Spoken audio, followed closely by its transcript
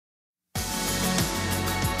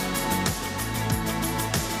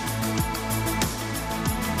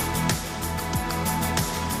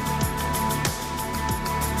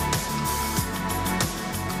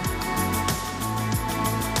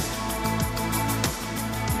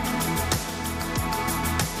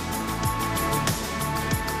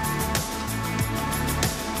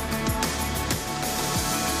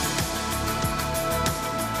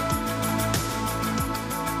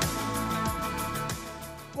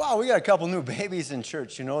Wow, we got a couple new babies in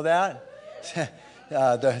church. You know that?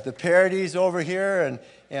 The Parodies over here,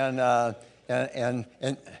 and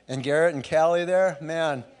Garrett and Callie there.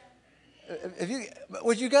 Man,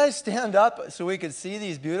 would you guys stand up so we could see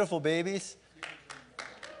these beautiful babies?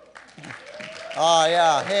 Oh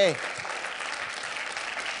yeah, hey.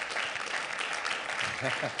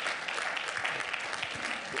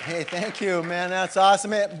 Hey, thank you, man. That's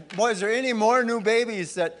awesome. Hey, boy, is there any more new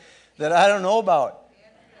babies that I don't know about?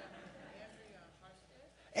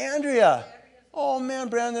 Andrea. Oh, man,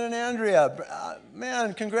 Brandon and Andrea.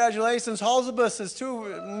 Man, congratulations. Halsabus is two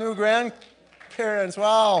new grandparents.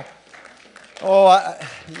 Wow. Oh,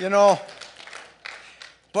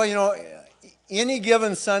 any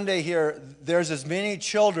given Sunday here, there's as many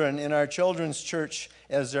children in our children's church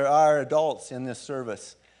as there are adults in this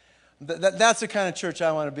service. That's the kind of church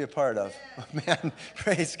I want to be a part of. Man,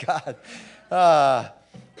 praise God.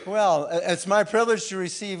 Well, it's my privilege to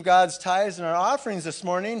receive God's tithes and our offerings this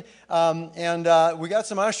morning. And we got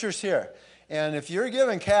some ushers here. And if you're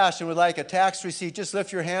giving cash and would like a tax receipt, just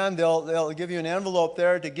lift your hand. They'll give you an envelope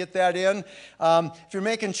there to get that in. If you're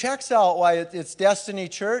making checks out, why, it's Destiny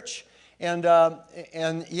Church. And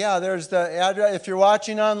yeah, there's the address. If you're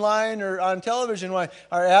watching online or on television,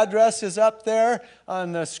 our address is up there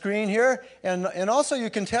on the screen here. And also you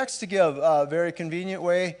can text to give, a very convenient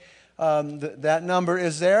way. That number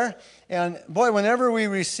is there. And boy, whenever we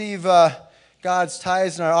receive God's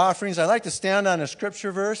tithes and our offerings, I like to stand on a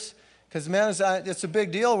scripture verse. Because, man, it's a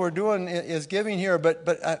big deal we're doing is giving here.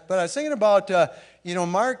 But I was thinking about,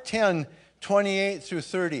 Mark 10, 28 through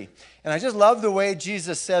 30. And I just love the way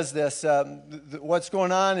Jesus says this. What's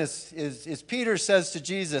going on is Peter says to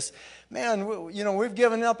Jesus, man, we've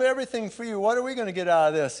given up everything for you. What are we going to get out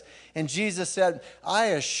of this? And Jesus said, I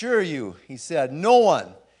assure you, he said, no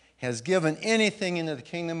one has given anything into the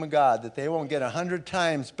kingdom of God that they won't get 100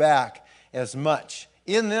 times back as much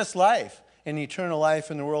in this life and eternal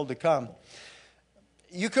life in the world to come.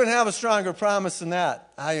 You couldn't have a stronger promise than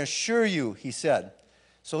that. I assure you, he said.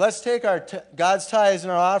 So let's take our God's tithes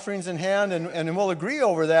and our offerings in hand, and we'll agree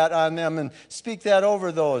over that on them and speak that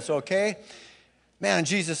over those, okay? Man, in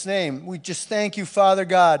Jesus' name, we just thank you, Father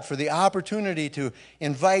God, for the opportunity to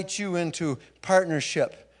invite you into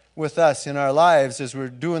partnership with us in our lives as we're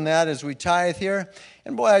doing that, as we tithe here.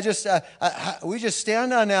 And boy, we just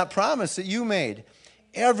stand on that promise that you made.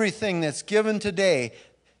 Everything that's given today,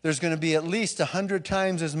 there's going to be at least 100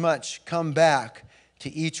 times as much come back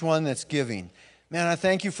to each one that's giving. Man, I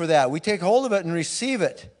thank you for that. We take hold of it and receive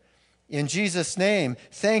it. In Jesus' name,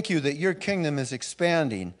 thank you that your kingdom is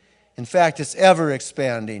expanding. In fact, it's ever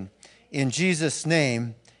expanding. In Jesus'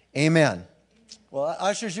 name, amen. Well,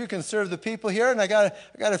 ushers, you can serve the people here. And I got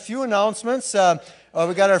a few announcements. We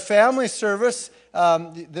got our family service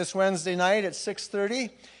this Wednesday night at 6:30.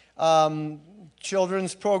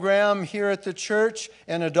 Children's program here at the church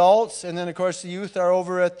and adults, and then of course the youth are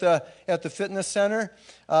over at the fitness center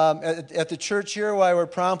at the church here. While we're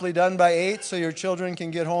promptly done by 8, so your children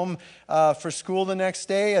can get home for school the next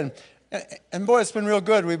day. And boy, it's been real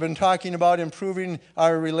good. We've been talking about improving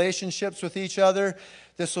our relationships with each other.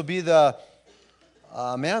 This will be the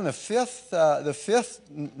fifth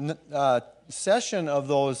session of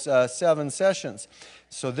those 7 sessions.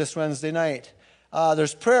 So this Wednesday night.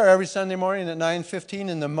 There's prayer every Sunday morning at 9:15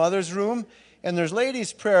 in the mother's room. And there's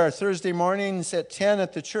ladies' prayer Thursday mornings at 10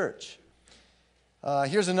 at the church.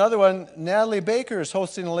 Here's another one. Natalie Baker is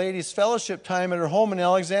hosting a ladies' fellowship time at her home in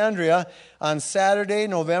Alexandria on Saturday,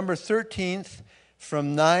 November 13th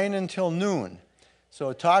from 9 until noon.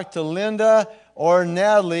 So talk to Linda or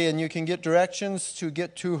Natalie and you can get directions to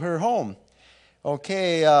get to her home.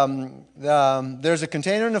 Okay, there's a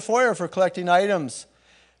container in the foyer for collecting items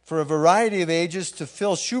for a variety of ages to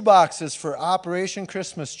fill shoe boxes for Operation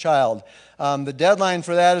Christmas Child. The deadline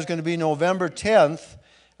for that is going to be November 10th.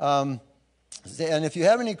 And if you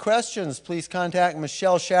have any questions, please contact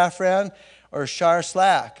Michelle Shafran or Shar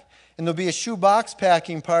Slack. And there'll be a shoe box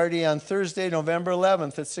packing party on Thursday, November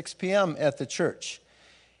 11th at 6 p.m. at the church.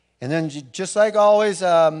 And then just like always,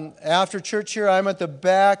 after church here, I'm at the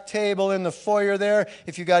back table in the foyer there.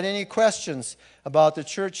 If you got any questions about the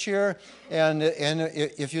church here, and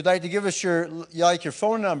if you'd like to give us your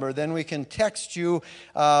phone number, then we can text you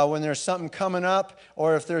when there's something coming up,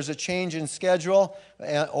 or if there's a change in schedule,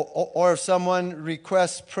 or if someone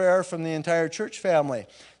requests prayer from the entire church family.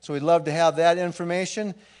 So we'd love to have that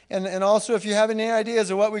information. And also, if you have any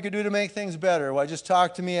ideas of what we could do to make things better, well, just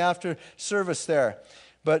talk to me after service there.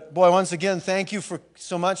 But boy, once again, thank you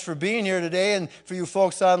so much for being here today. And for you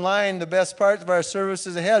folks online, the best part of our service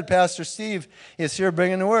is ahead. Pastor Steve is here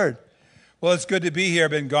bringing the word. Well, it's good to be here.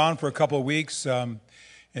 I've been gone for a couple of weeks.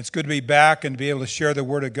 It's good to be back and to be able to share the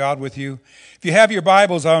Word of God with you. If you have your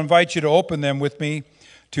Bibles, I'll invite you to open them with me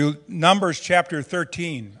to Numbers chapter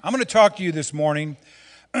 13. I'm going to talk to you this morning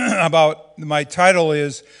about, my title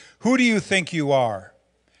is, Who Do You Think You Are?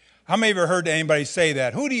 How many of you ever heard anybody say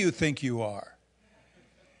that? Who do you think you are?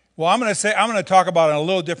 Well, I'm going to talk about it in a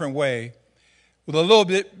little different way, with a little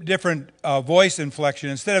bit different voice inflection.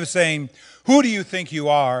 Instead of saying, who do you think you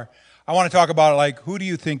are? I want to talk about it like, who do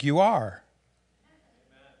you think you are?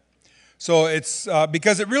 So it's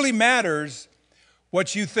because it really matters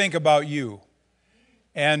what you think about you.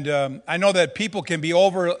 And I know that people can be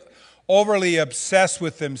overly obsessed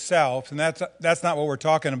with themselves, and that's not what we're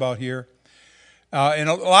talking about here. And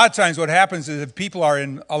a lot of times what happens is if people are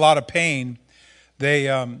in a lot of pain, they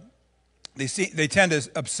tend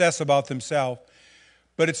to obsess about themselves.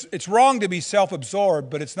 But it's wrong to be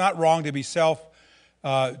self-absorbed, but it's not wrong to be to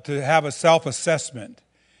have a self-assessment.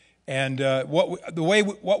 And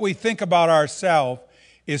what we think about ourselves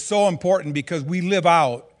is so important because we live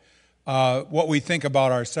out what we think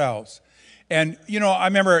about ourselves. And, I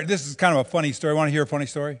remember, this is kind of a funny story. Want to hear a funny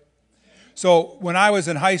story? So when I was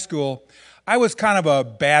in high school, I was kind of a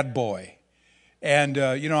bad boy. And,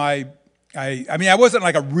 I wasn't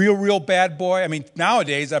like a real bad boy. I mean,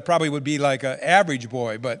 nowadays I probably would be like an average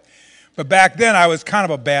boy. But back then I was kind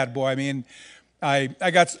of a bad boy. I mean, I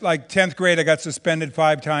got, like 10th grade, I got suspended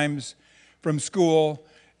 5 times from school.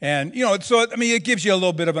 And, it gives you a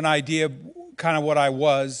little bit of an idea of kind of what I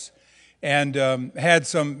was. And had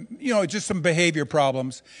some, just some behavior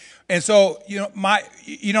problems. And so,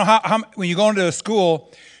 how when you go into a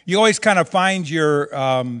school, you always kind of find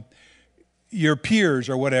your peers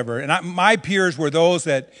or whatever. And my peers were those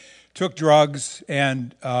that took drugs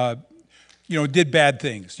and, did bad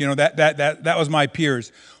things. That was my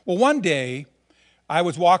peers. Well, one day, I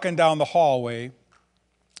was walking down the hallway,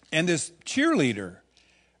 and this cheerleader,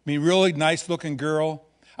 really nice-looking girl.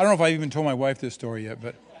 I don't know if I even told my wife this story yet,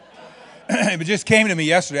 but it just came to me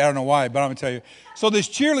yesterday. I don't know why, but I'm going to tell you. So this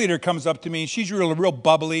cheerleader comes up to me, and she's real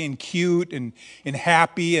bubbly and cute and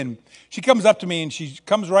happy. And she comes up to me, and she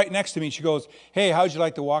comes right next to me, and she goes, "Hey, how'd you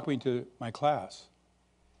like to walk me to my class?"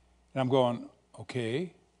 And I'm going,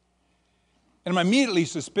 "Okay." And I'm immediately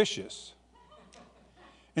suspicious.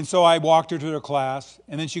 And so I walked her to her class,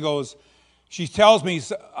 and then she tells me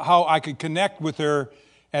how I could connect with her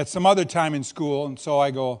at some other time in school. And so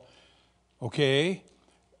I go, "Okay."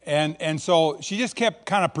 And so she just kept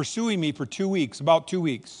kind of pursuing me for 2 weeks, about 2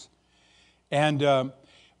 weeks. And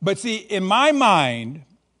but see, in my mind,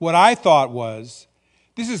 what I thought was,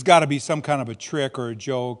 this has got to be some kind of a trick or a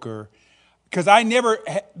joke, because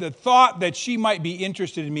the thought that she might be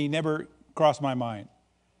interested in me never crossed my mind.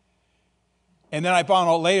 And then I found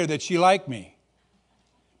out later that she liked me,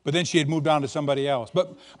 but then she had moved on to somebody else.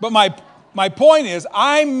 But my point is,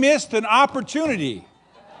 I missed an opportunity.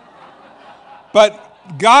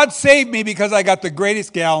 But God saved me because I got the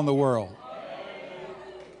greatest gal in the world.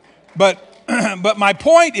 But my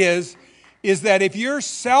point is that if your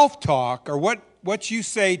self-talk or what you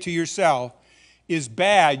say to yourself is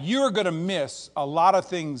bad, you're going to miss a lot of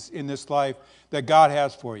things in this life that God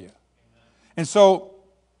has for you. And so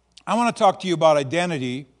I want to talk to you about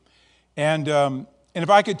identity. And if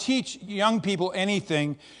I could teach young people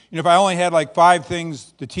anything, if I only had like 5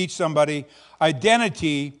 things to teach somebody,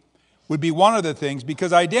 identity would be one of the things,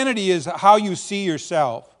 because identity is how you see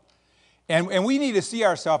yourself. And we need to see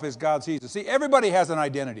ourselves as God sees us. See, everybody has an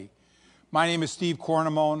identity. My name is Steve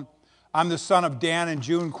Cornamone. I'm the son of Dan and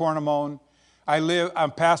June Cornamone.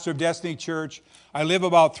 I'm pastor of Destiny Church. I live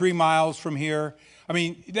about 3 miles from here.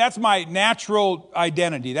 That's my natural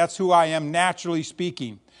identity. That's who I am, naturally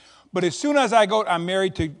speaking. But as soon as I'm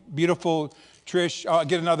married to beautiful Trish. I'll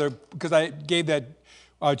get another, because I gave that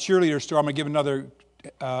cheerleader story, I'm going to give another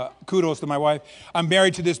kudos to my wife. I'm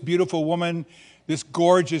married to this beautiful woman, this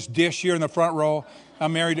gorgeous dish here in the front row.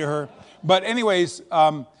 I'm married to her. But anyways,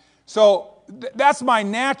 that's my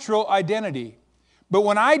natural identity. But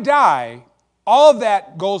when I die, all of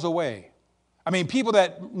that goes away. People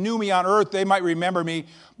that knew me on earth, they might remember me.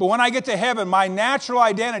 But when I get to heaven, my natural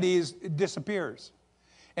identity disappears.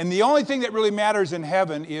 And the only thing that really matters in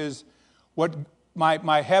heaven is what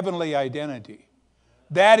my heavenly identity.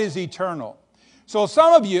 That is eternal. So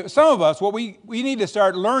some of us, what we need to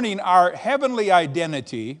start learning our heavenly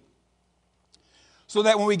identity, so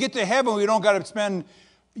that when we get to heaven, we don't got to spend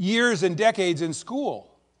years and decades in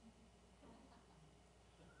school.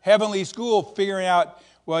 Heavenly school, figuring out,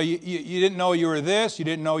 well, you didn't know you were this, you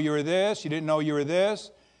didn't know you were this, you didn't know you were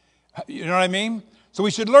this. You know what I mean? So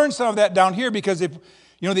we should learn some of that down here, because if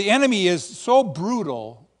the enemy is so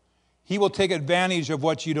brutal, he will take advantage of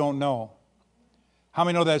what you don't know. How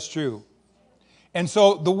many know that's true? And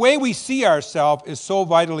so the way we see ourselves is so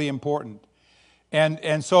vitally important.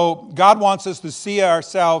 And so God wants us to see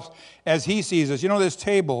ourselves as He sees us. You know, this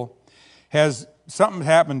table has something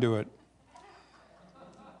happened to it.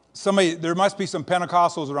 There must be some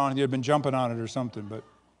Pentecostals around here that have been jumping on it or something.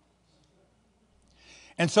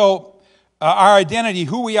 And so our identity,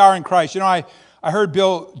 who we are in Christ. You know, I heard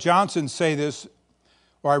Bill Johnson say this,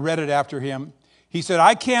 or I read it after him. He said,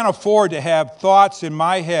 I can't afford to have thoughts in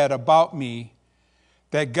my head about me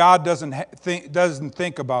that God doesn't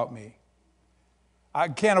think about me. I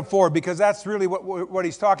can't afford, because that's really what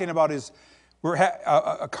he's talking about is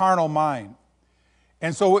a carnal mind.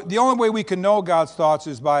 And so the only way we can know God's thoughts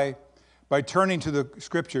is by turning to the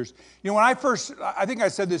Scriptures. You know, I think I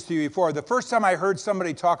said this to you before, the first time I heard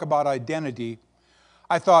somebody talk about identity,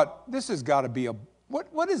 I thought, this has got to be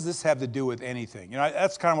what does this have to do with anything? You know,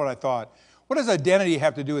 that's kind of what I thought. What does identity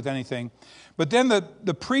have to do with anything? But then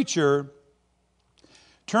the preacher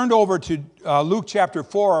turned over to Luke chapter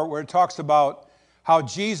 4, where it talks about how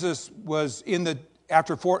Jesus was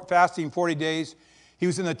after fasting 40 days, he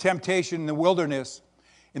was in the temptation in the wilderness.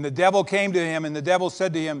 And the devil came to him, and the devil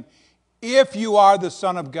said to him, if you are the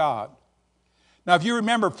Son of God. Now, if you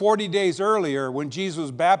remember 40 days earlier when Jesus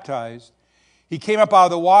was baptized, he came up out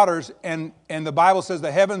of the waters, and the Bible says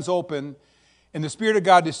the heavens opened, and the Spirit of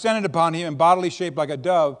God descended upon him in bodily shape like a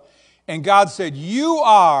dove. And God said, you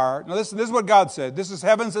are, now listen, this is what God said. This is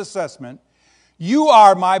heaven's assessment. You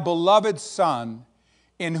are my beloved Son,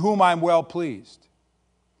 in whom I'm well pleased.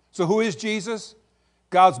 So who is Jesus?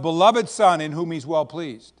 God's beloved Son, in whom He's well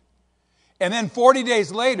pleased. And then 40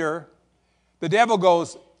 days later, the devil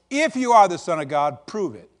goes, if you are the Son of God,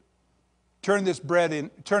 prove it. Turn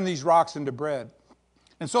these rocks into bread.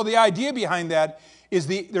 And so the idea behind that is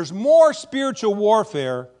there's more spiritual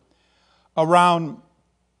warfare around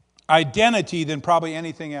identity than probably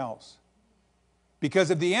anything else.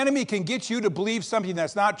 Because if the enemy can get you to believe something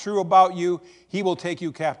that's not true about you, he will take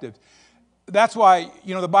you captive. That's why,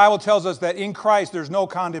 you know, the Bible tells us that in Christ there's no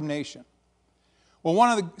condemnation. Well,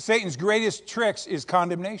 one of Satan's greatest tricks is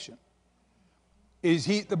condemnation.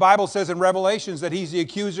 The Bible says in Revelations that he's the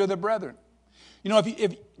accuser of the brethren. You know,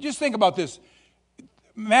 if just think about this.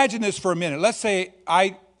 Imagine this for a minute. Let's say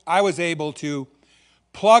I was able to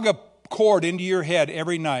plug a cord into your head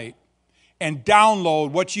every night and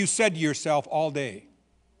download what you said to yourself all day.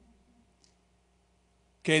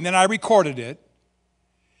 Okay, and then I recorded it.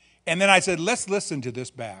 And then I said, let's listen to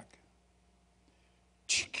this back.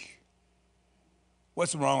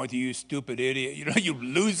 What's wrong with you stupid idiot? You know, you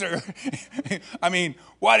loser. I mean,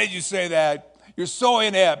 why did you say that? You're so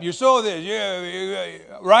inept. You're so this. Yeah,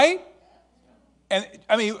 right? And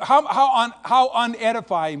I mean, how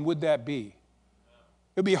unedifying would that be?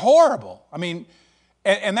 It would be horrible. I mean,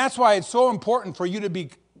 and that's why it's so important for you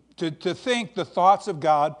to think the thoughts of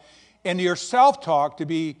God and your self-talk to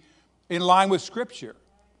be in line with Scripture.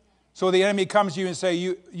 So the enemy comes to you and say,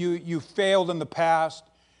 you failed in the past,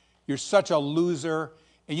 you're such a loser,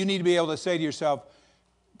 and you need to be able to say to yourself,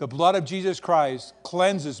 the blood of Jesus Christ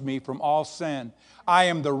cleanses me from all sin. I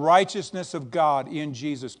am the righteousness of God in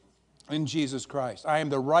Jesus Christ. I am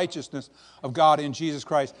the righteousness of God in Jesus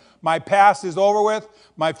Christ. My past is over with,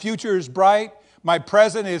 my future is bright, my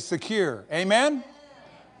present is secure. Amen?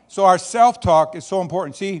 So our self-talk is so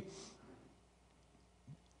important. See,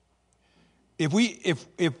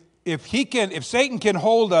 if Satan can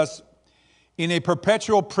hold us in a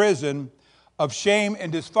perpetual prison of shame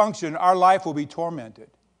and dysfunction, our life will be tormented.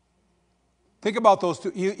 Think about those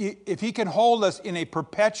two. If he can hold us in a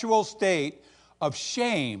perpetual state of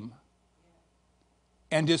shame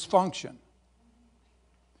and dysfunction.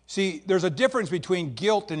 See, there's a difference between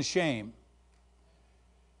guilt and shame.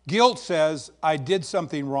 Guilt says, I did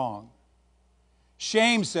something wrong.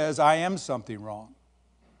 Shame says, I am something wrong.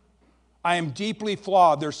 I am deeply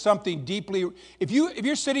flawed. There's something deeply... If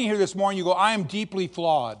you're sitting here this morning, you go, I am deeply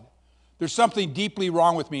flawed. There's something deeply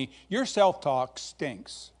wrong with me. Your self-talk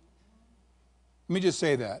stinks. Let me just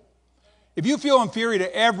say that. If you feel inferior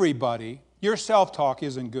to everybody, your self-talk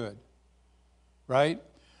isn't good. Right?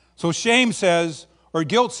 So shame says, or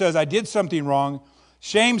guilt says, I did something wrong.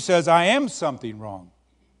 Shame says, I am something wrong.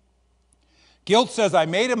 Guilt says, I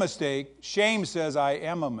made a mistake. Shame says, I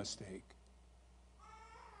am a mistake.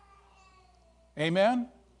 Amen?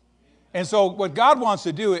 And so what God wants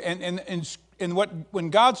to do, when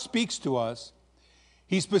God speaks to us,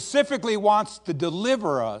 He specifically wants to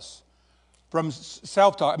deliver us from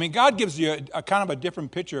self-talk. I mean, God gives you a kind of a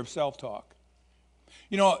different picture of self-talk.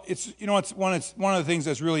 It's one of the things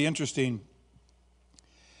that's really interesting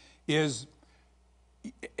is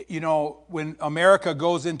you know, when America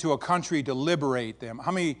goes into a country to liberate them,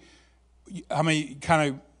 how many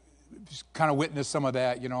kind of witness some of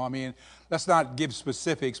that, you know? I mean, let's not give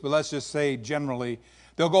specifics, but let's just say generally,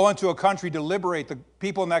 they'll go into a country to liberate the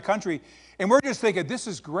people in that country, and we're just thinking, this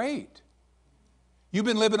is great. You've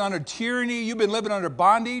been living under tyranny, you've been living under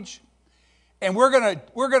bondage, and we're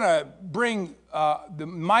gonna bring the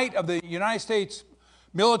might of the United States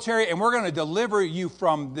military, and we're gonna deliver you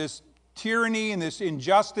from this tyranny and this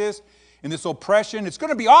injustice and this oppression. It's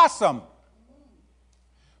gonna be awesome.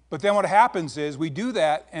 But then what happens is we do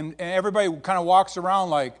that, and everybody kind of walks around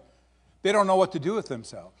like they don't know what to do with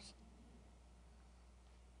themselves.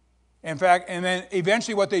 In fact, and then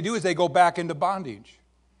eventually what they do is they go back into bondage.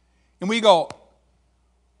 And we go,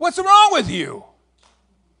 what's wrong with you?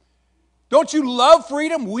 Don't you love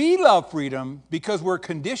freedom? We love freedom because we're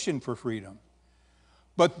conditioned for freedom.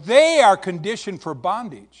 But they are conditioned for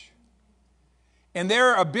bondage. And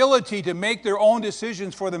their ability to make their own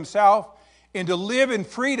decisions for themselves and to live in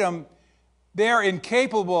freedom, they're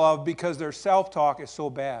incapable of because their self-talk is so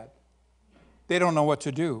bad. They don't know what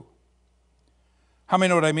to do. How many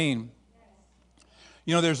know what I mean?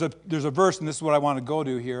 You know, there's a verse, and this is what I want to go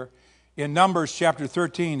to here, in Numbers chapter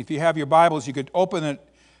 13. If you have your Bibles, you could open it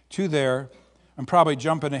to there. I'm probably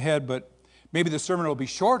jumping ahead, but maybe the sermon will be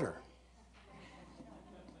shorter.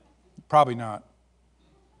 Probably not.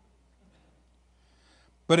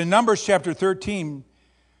 But in Numbers chapter 13,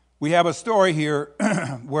 we have a story here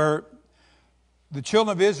where the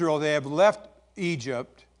children of Israel, they have left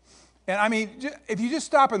Egypt. And I mean, if you just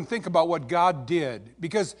stop and think about what God did,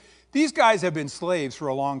 because these guys have been slaves for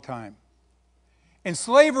a long time. And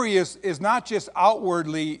slavery is not just outward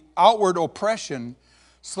oppression.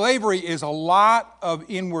 Slavery is a lot of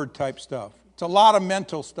inward type stuff. It's a lot of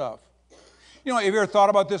mental stuff. You know, have you ever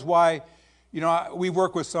thought about this? Why, you know, we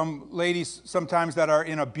work with some ladies sometimes that are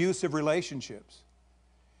in abusive relationships.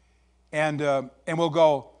 And we'll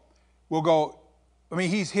go, I mean,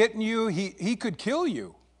 he's hitting you, he could kill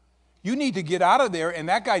you. You need to get out of there, and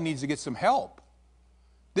that guy needs to get some help.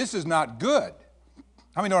 This is not good.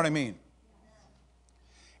 How many know what I mean?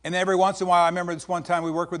 And every once in a while, I remember this one time we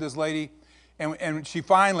worked with this lady, and she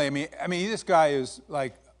finally, I mean, this guy is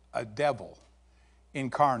like a devil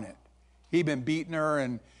incarnate. He'd been beating her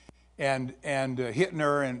and hitting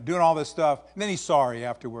her and doing all this stuff, and then he's sorry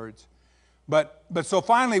afterwards. But so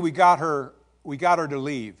finally we got her to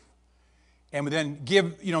leave, and we then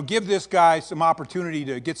give this guy some opportunity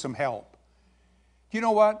to get some help. You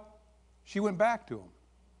know what? She went back to him,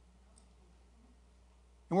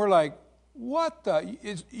 and we're like, what the?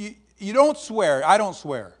 You don't swear. I don't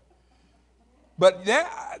swear. But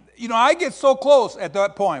that, you know, I get so close at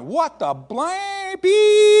that point. What the blank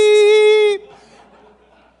beep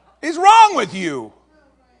is wrong with you?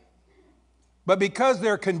 But because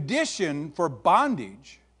they're conditioned for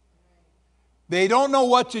bondage, they don't know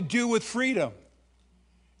what to do with freedom.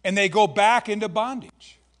 And they go back into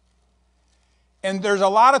bondage. And there's a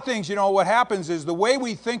lot of things, you know, what happens is the way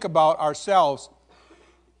we think about ourselves,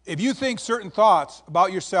 if you think certain thoughts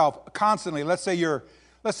about yourself constantly, let's say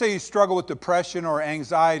you struggle with depression or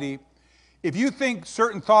anxiety, if you think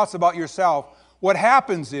certain thoughts about yourself, what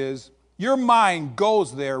happens is your mind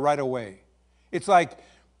goes there right away. It's like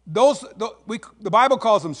the Bible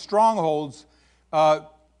calls them strongholds.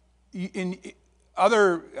 In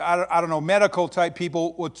other, I don't know, medical type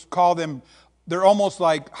people would call them, they're almost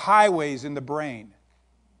like highways in the brain.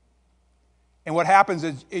 And what happens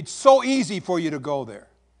is it's so easy for you to go there.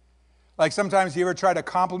 Like sometimes you ever try to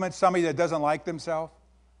compliment somebody that doesn't like themselves?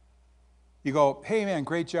 You go, hey man,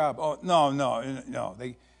 great job. Oh, no.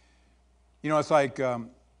 It's like,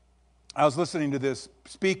 I was listening to this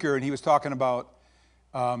speaker and he was talking about,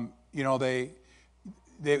 they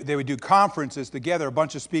would do conferences together, a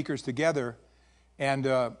bunch of speakers together, and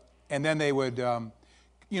then they would,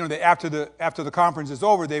 after the conference is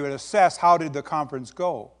over, they would assess how did the conference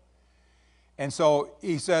go. And so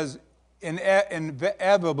he says,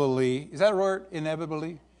 inevitably, is that a word?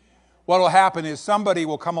 Inevitably? What will happen is somebody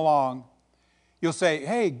will come along. You'll say,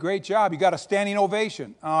 hey, great job. You got a standing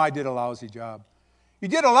ovation. Oh, I did a lousy job. You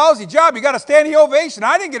did a lousy job. You got a standing ovation.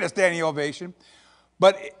 I didn't get a standing ovation.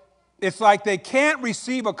 But it's like they can't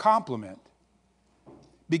receive a compliment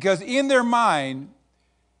because in their mind,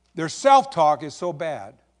 their self-talk is so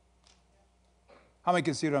bad. How many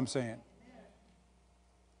can see what I'm saying?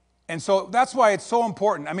 And so that's why it's so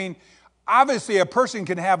important. I mean, obviously a person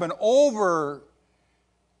can have an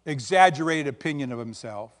over-exaggerated opinion of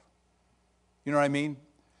himself. You know what I mean?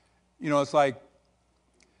 You know, it's like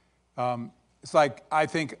I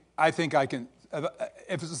think I can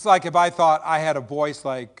it's like if I thought I had a voice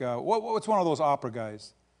like, what's one of those opera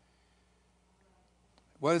guys?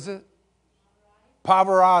 What is it?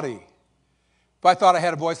 Pavarotti. If I thought I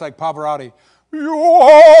had a voice like Pavarotti, you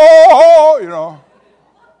know,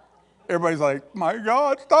 everybody's like, my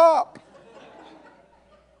God, stop.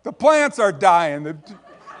 The plants are dying. The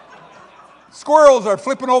squirrels are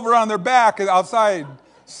flipping over on their back outside.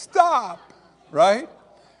 Stop, right?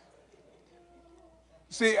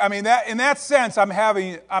 See, I mean, in that sense, I'm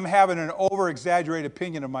having an over-exaggerated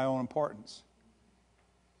opinion of my own importance.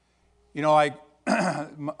 You know, like I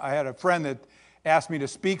had a friend that asked me to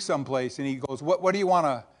speak someplace, and he goes, "What do you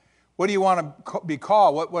want to be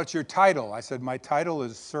called? What's your title?" I said, "My title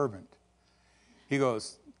is servant." He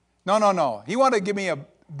goes, "No. He wanted to give me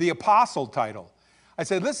the apostle title." I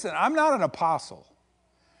said, "Listen, I'm not an apostle.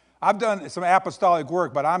 I've done some apostolic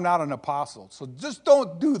work, but I'm not an apostle. So just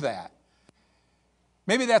don't do that."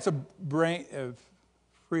 Maybe that's a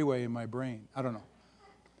freeway in my brain. I don't know.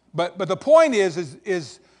 But the point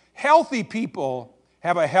is healthy people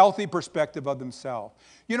have a healthy perspective of themselves.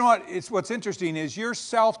 You know what? What's interesting is your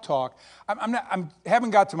self-talk. I haven't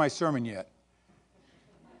got to my sermon yet.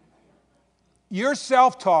 Your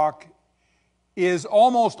self-talk is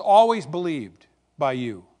almost always believed by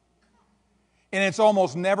you, and it's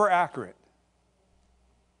almost never accurate.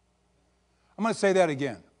 I'm going to say that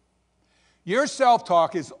again. Your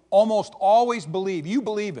self-talk is almost always believed. You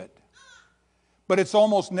believe it, but it's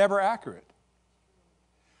almost never accurate.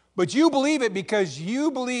 But you believe it because you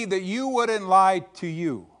believe that you wouldn't lie to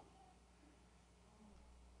you.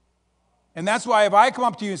 And that's why if I come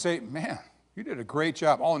up to you and say, "Man, you did a great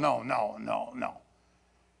job." "Oh, no.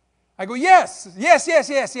 I go, yes.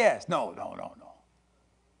 No.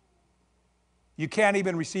 You can't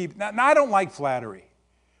even receive. Now, I don't like flattery.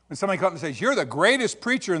 When somebody comes and says, "You're the greatest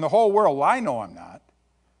preacher in the whole world," well, I know I'm not.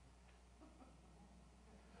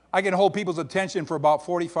 I can hold people's attention for about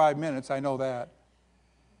 45 minutes. I know that.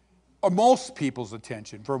 Or most people's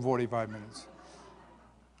attention for 45 minutes.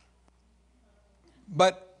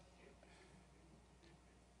 But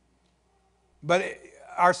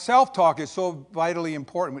our self-talk is so vitally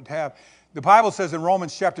important to have. The Bible says in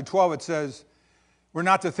Romans chapter 12, it says, we're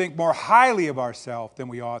not to think more highly of ourselves than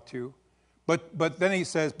we ought to. But then he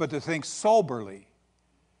says, but to think soberly.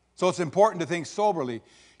 So it's important to think soberly.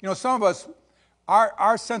 You know, some of us,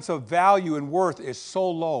 our sense of value and worth is so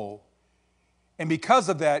low. And because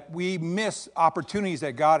of that, we miss opportunities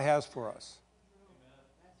that God has for us.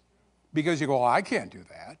 Because you go, "Well, I can't do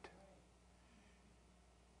that.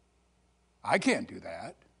 I can't do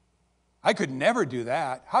that. I could never do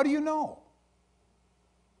that." How do you know?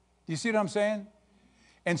 Do you see what I'm saying?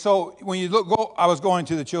 And so when you I was going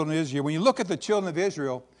to the children of Israel. When you look at the children of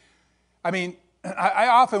Israel, I mean, I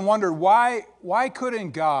often wonder why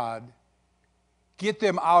couldn't God get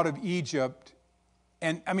them out of Egypt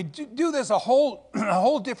and, I mean, do this a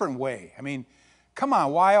whole different way? I mean, come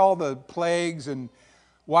on, why all the plagues and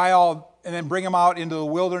and then bring them out into the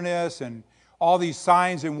wilderness and all these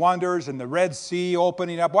signs and wonders and the Red Sea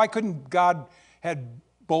opening up? Why couldn't God had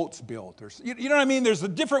boats built? Or, you know what I mean? There's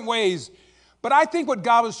different ways. But I think what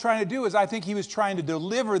God was trying to do is I think he was trying to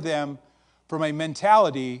deliver them from a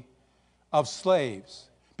mentality of slaves.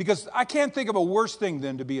 Because I can't think of a worse thing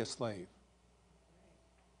than to be a slave.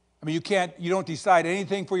 I mean, you don't decide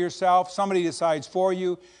anything for yourself. Somebody decides for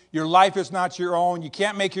you. Your life is not your own. You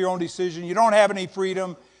can't make your own decision. You don't have any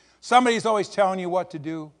freedom. Somebody's always telling you what to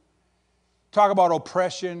do. Talk about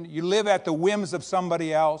oppression. You live at the whims of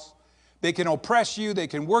somebody else. They can oppress you. They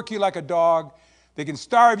can work you like a dog. They can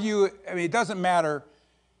starve you. I mean, it doesn't matter.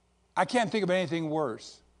 I can't think of anything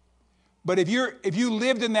worse. But if you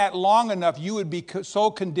lived in that long enough, you would be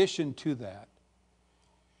so conditioned to that.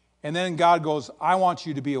 And then God goes, "I want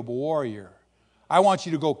you to be a warrior. I want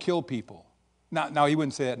you to go kill people." Now he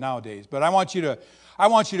wouldn't say that nowadays, but I want you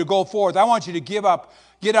to go forth. I want you to get up,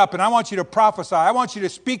 and I want you to prophesy. I want you to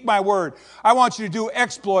speak my word. I want you to do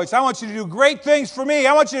exploits. I want you to do great things for me.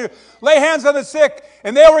 I want you to lay hands on the sick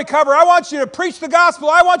and they'll recover. I want you to preach the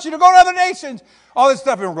gospel. I want you to go to other nations. All this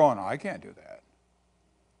stuff, and we're going, "Oh, I can't do that."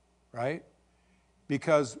 Right?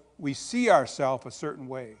 Because we see ourselves a certain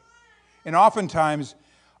way. And oftentimes,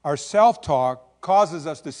 our self-talk causes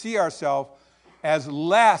us to see ourselves as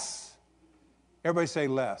less. Everybody say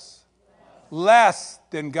less. Less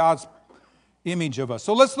than God's image of us.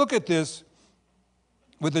 So let's look at this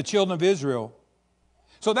with the children of Israel.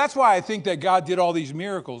 So that's why I think that God did all these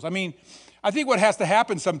miracles. I mean, I think what has to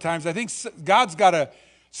happen sometimes, I think something's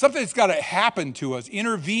got to happen to us,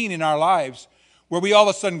 intervene in our lives, where we all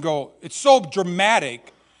of a sudden go, it's so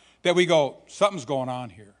dramatic that we go, something's going on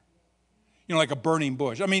here. You know, like a burning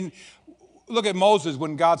bush. I mean, look at Moses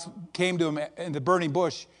when God came to him in the burning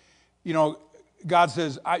bush. You know, God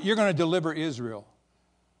says, you're going to deliver Israel.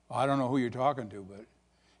 Well, I don't know who you're talking to, but,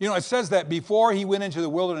 you know, it says that before he went into the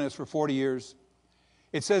wilderness for 40 years,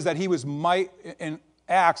 it says that he was in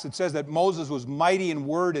Acts, it says that Moses was mighty in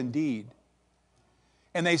word and deed.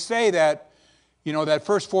 And they say that, you know, that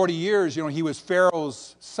first 40 years, you know, he was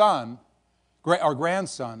Pharaoh's son, or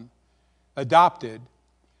grandson, adopted,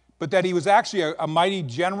 but that he was actually a mighty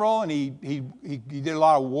general, and he did a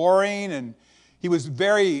lot of warring, and he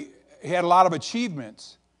had a lot of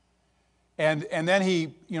achievements. And then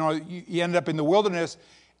he ended up in the wilderness,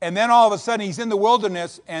 and then all of a sudden he's in the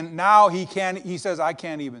wilderness, and now he says, I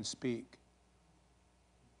can't even speak.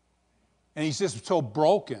 And he's just so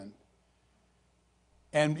broken.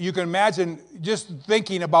 And you can imagine just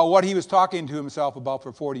thinking about what he was talking to himself about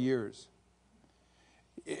for 40 years.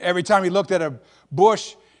 Every time he looked at a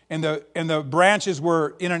bush and the branches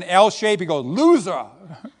were in an L shape, he goes, loser.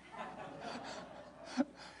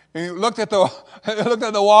 And he looked at the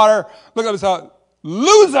water, looked at himself,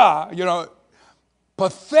 loser. You know,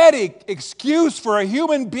 pathetic excuse for a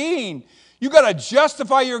human being. You got to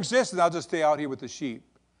justify your existence. I'll just stay out here with the sheep,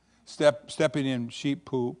 stepping in sheep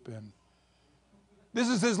poop, and this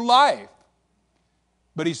is his life.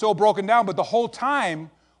 But he's so broken down. But the whole time,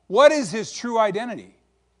 what is his true identity?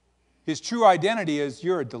 His true identity is,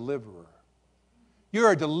 you're a deliverer.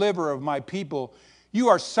 You're a deliverer of my people. You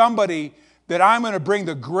are somebody that I'm going to bring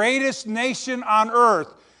the greatest nation on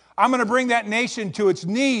earth. I'm going to bring that nation to its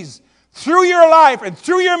knees through your life and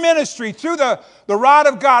through your ministry, through the rod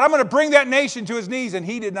of God. I'm going to bring that nation to his knees. And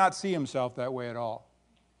he did not see himself that way at all.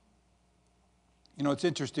 You know, it's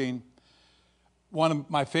interesting. One of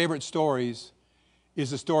my favorite stories is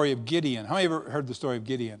the story of Gideon. How many have ever heard the story of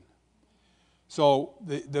Gideon? So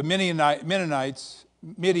the Midianites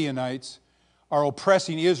are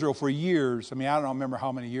oppressing Israel for years. I mean, I don't remember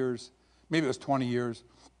how many years. Maybe it was 20 years.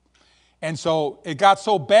 And so it got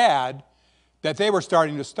so bad that they were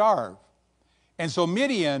starting to starve. And so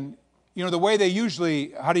Midian, you know, the way they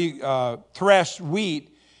usually, thresh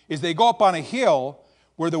wheat is they go up on a hill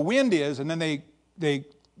where the wind is, and then they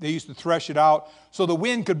used to thresh it out so the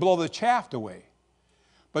wind could blow the chaff away.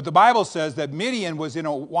 But the Bible says that Midian was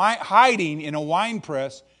hiding in a wine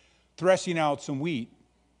press, threshing out some wheat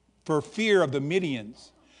for fear of the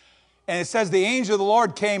Midians. And it says the angel of the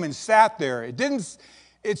Lord came and sat there.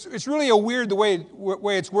 It's really a weird the way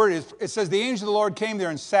it's worded. It says the angel of the Lord came there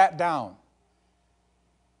and sat down.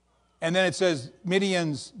 And then it says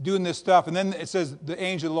Midian's doing this stuff. And then it says the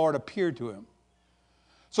angel of the Lord appeared to him.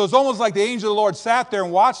 So it's almost like the angel of the Lord sat there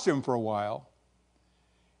and watched him for a while.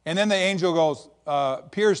 And then the angel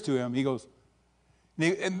appears to him. He goes,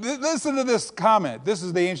 and listen to this comment. This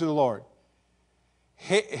is the angel of the Lord.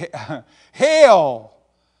 Hail,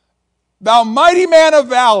 thou mighty man of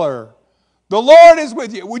valor. The Lord is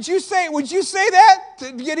with you. Would you say that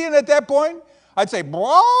to Gideon at that point? I'd say, I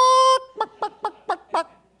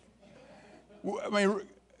mean,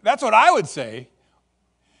 that's what I would say.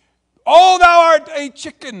 Oh, thou art a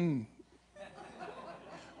chicken.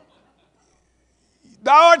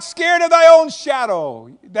 Thou art scared of thy own shadow.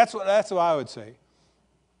 That's what I would say.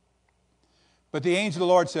 But the angel of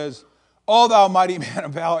the Lord says, oh, thou mighty man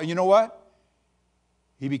of valor. And you know what?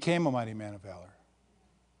 He became a mighty man of valor.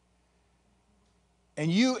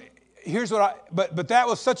 And but that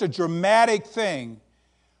was such a dramatic thing,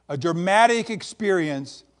 a dramatic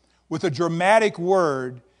experience with a dramatic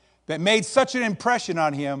word that made such an impression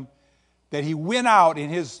on him that he went out in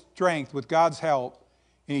his strength with God's help,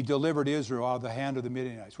 and he delivered Israel out of the hand of the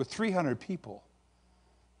Midianites with 300 people.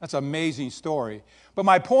 That's an amazing story. But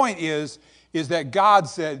my point is that God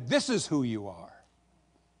said, this is who you are.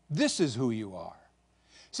 This is who you are.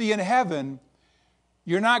 See, in heaven,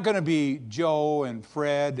 you're not going to be Joe and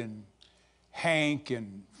Fred and Hank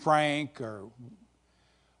and Frank, or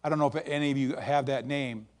I don't know if any of you have that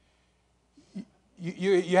name.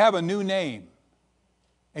 You have a new name,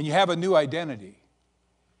 and you have a new identity.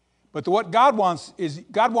 But what God wants is,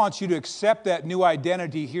 God wants you to accept that new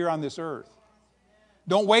identity here on this earth.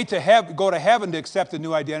 Don't wait to go to heaven to accept the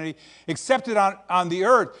new identity. Accept it on the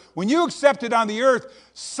earth. When you accept it on the earth,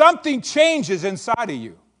 something changes inside of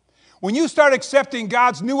you. When you start accepting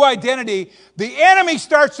God's new identity, the enemy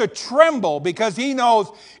starts to tremble, because he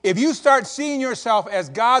knows if you start seeing yourself as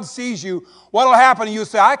God sees you, what will happen? You'll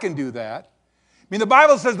say, I can do that. I mean, the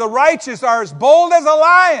Bible says the righteous are as bold as a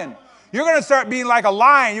lion. You're going to start being like a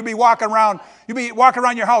lion. You'll be walking around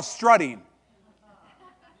your house strutting.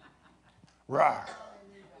 Rawr.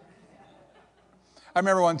 I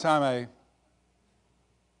remember one time I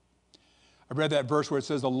read that verse where it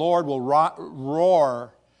says the Lord will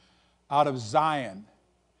roar out of Zion.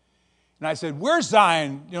 And I said, "We're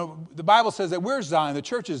Zion." You know, the Bible says that we're Zion. The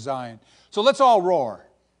church is Zion. So let's all roar.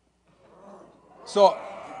 So,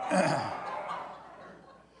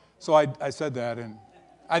 I said that, and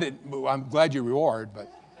I didn't. I'm glad you roared,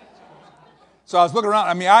 but. So I was looking around.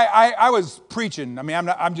 I mean, I was preaching. I mean,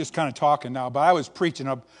 I'm just kind of talking now, but I was preaching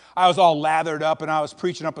up. I was all lathered up, and I was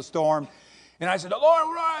preaching up a storm. And I said, "The Lord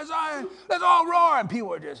will rise, Zion. Let's all roar." And people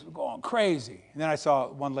were just going crazy. And then I saw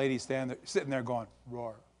one lady sitting there going,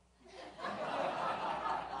 "Roar."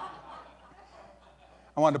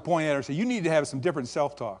 I wanted to point at her and say, "You need to have some different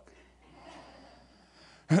self-talk."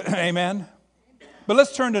 Amen? But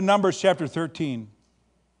let's turn to Numbers chapter 13.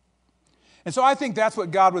 And so I think that's what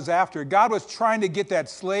God was after. God was trying to get that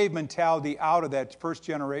slave mentality out of that first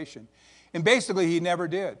generation. And basically, he never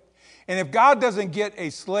did. And if God doesn't get a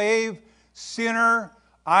slave, sinner,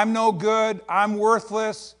 I'm no good, I'm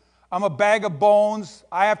worthless, I'm a bag of bones,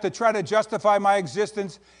 I have to try to justify my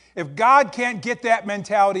existence. If God can't get that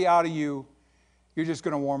mentality out of you, you're just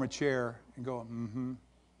going to warm a chair and go, mm-hmm.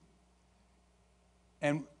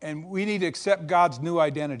 And we need to accept God's new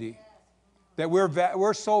identity. That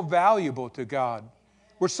we're so valuable to God.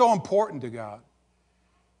 We're so important to God.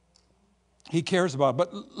 He cares about it.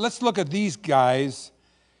 But let's look at these guys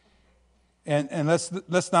and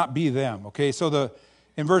let's not be them. Okay, so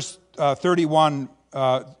in verse 31,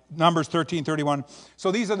 Numbers 13:31.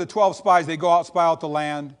 So these are the 12 spies. They go out, spy out the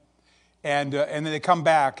land, and then they come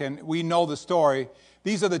back, and we know the story.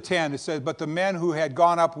 These are the 10. It says, "But the men who had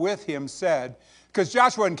gone up with him said," because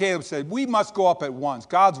Joshua and Caleb said, "We must go up at once.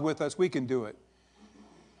 God's with us. We can do it."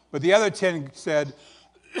 But the other 10 said,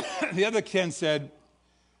 who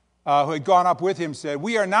had gone up with him said,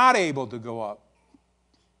 "We are not able to go up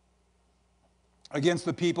against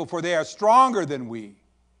the people, for they are stronger than we."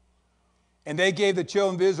 And they gave the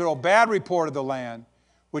children of Israel a bad report of the land,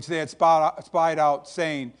 which they had spied out,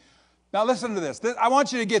 saying, now listen to this. I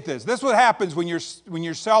want you to get this. This is what happens when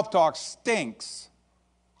your self-talk stinks.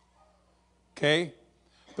 Okay?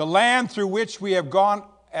 "The land through which we have gone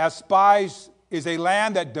as spies is a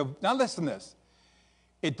land that..." Now listen to this.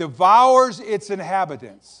 "It devours its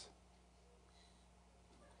inhabitants."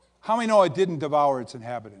 How many know it didn't devour its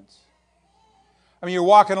inhabitants? I mean, you're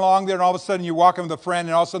walking along there, and all of a sudden you're walking with a friend,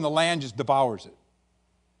 and all of a sudden the land just devours it.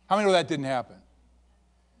 How many know that didn't happen?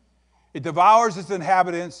 It devours its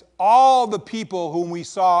inhabitants. All the people whom we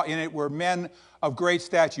saw in it were men of great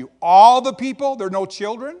stature. All the people? There are no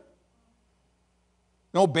children?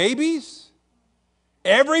 No babies?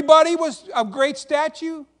 Everybody was of great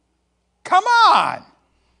stature? Come on!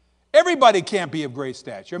 Everybody can't be of great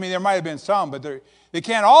stature. I mean, there might have been some, but they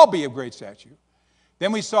can't all be of great stature.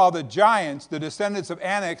 Then we saw the giants, the descendants of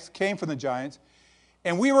Anak came from the giants,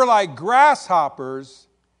 and we were like grasshoppers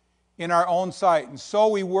in our own sight, and so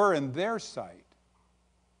we were in their sight.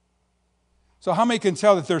 So how many can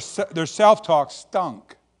tell that their self-talk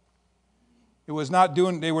stunk? They were not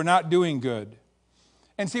doing good.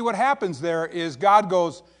 And see, what happens there is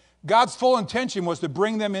God's full intention was to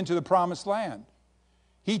bring them into the promised land.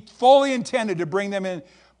 He fully intended to bring them in,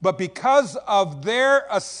 but because of their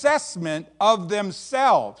assessment of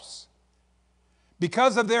themselves, God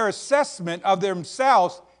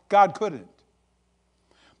couldn't.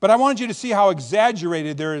 But I wanted you to see how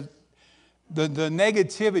exaggerated the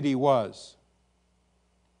negativity was.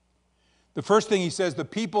 The first thing he says, "The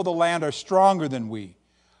people of the land are stronger than we."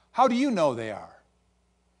 How do you know they are?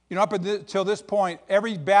 You know, up until this point,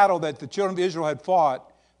 every battle that the children of Israel had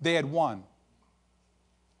fought, they had won.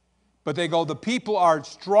 But they go, "The people are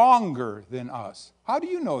stronger than us." How do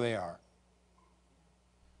you know they are?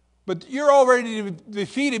 But you're already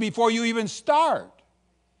defeated before you even start.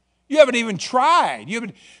 You haven't even tried.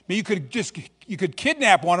 You could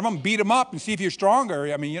kidnap one of them, beat them up, and see if you're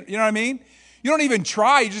stronger. I mean, you know what I mean? You don't even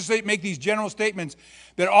try. You just make these general statements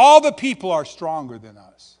that all the people are stronger than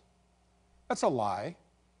us. That's a lie.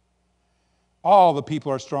 All the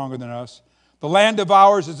people are stronger than us. The land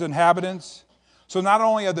devours its inhabitants. So not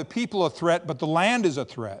only are the people a threat, but the land is a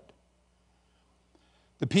threat.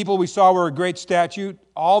 The people we saw were a great statute.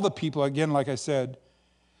 All the people, again, like I said,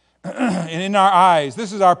 and in our eyes,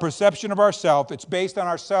 this is our perception of ourselves. It's based on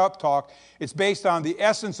our self-talk. It's based on the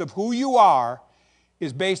essence of who you are,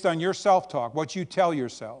 is based on your self-talk, what you tell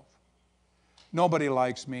yourself. Nobody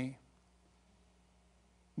likes me.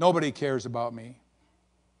 Nobody cares about me.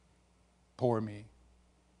 Poor me.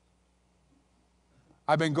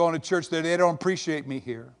 I've been going to church that they don't appreciate me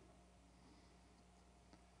here.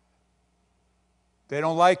 They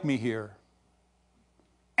don't like me here.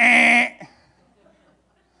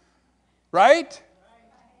 Right?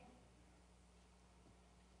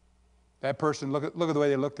 That person, look at the way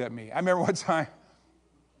they looked at me. I remember one time,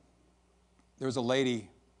 there was a lady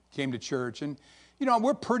came to church, and,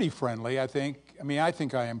 we're pretty friendly, I think. I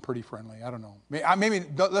think I am pretty friendly. I don't know. Maybe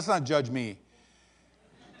let's not judge me.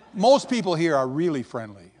 Most people here are really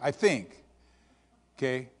friendly, I think.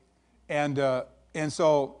 Okay? And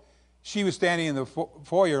so she was standing in the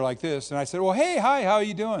foyer like this, and I said, well, hey, hi, how are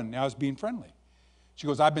you doing? And I was being friendly. She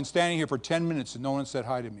goes, I've been standing here for 10 minutes and no one said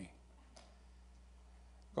hi to me.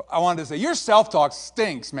 I wanted to say, your self-talk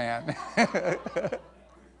stinks, man. And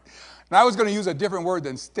I was going to use a different word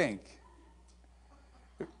than stink.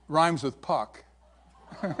 It rhymes with puck.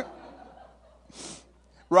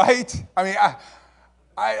 Right?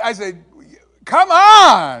 I said, come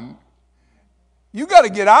on. You got to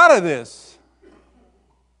get out of this.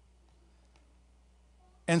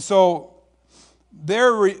 And so,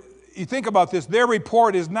 you think about this, their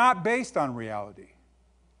report is not based on reality.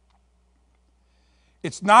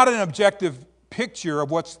 It's not an objective picture of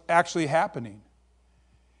what's actually happening.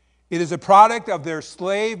 It is a product of their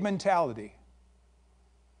slave mentality.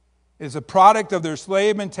 It is a product of their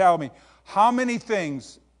slave mentality. How many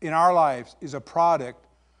things in our lives is a product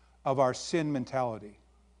of our sin mentality?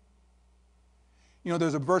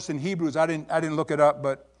 There's a verse in Hebrews, I didn't look it up,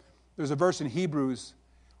 but there's a verse in Hebrews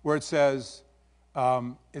where it says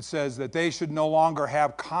that they should no longer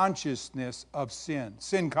have consciousness of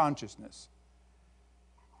sin consciousness.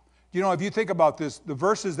 If you think about this, the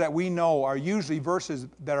verses that we know are usually verses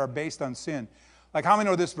that are based on sin. Like, how many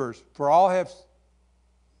know this verse? For all have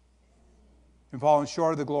fallen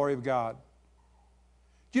short of the glory of God.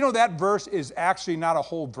 Do you know that verse is actually not a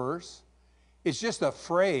whole verse? It's just a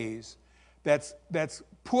phrase that's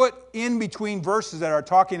put in between verses that are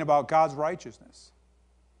talking about God's righteousness.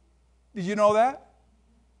 Did you know that?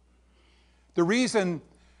 The reason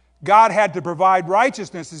God had to provide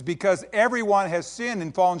righteousness is because everyone has sinned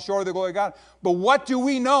and fallen short of the glory of God. But what do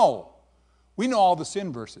we know? We know all the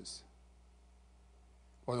sin verses.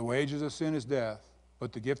 For the wages of sin is death,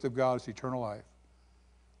 but the gift of God is eternal life.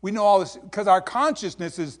 We know all this because our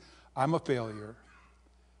consciousness is, I'm a failure.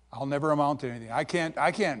 I'll never amount to anything. I can't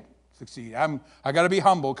succeed. I got to be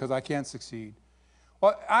humble because I can't succeed.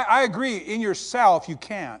 Well, I agree. In yourself, you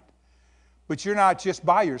can't. But you're not just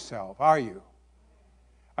by yourself, are you?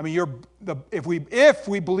 If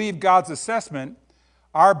we believe God's assessment,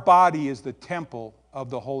 our body is the temple of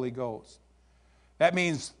the Holy Ghost. That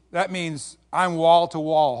means I'm wall to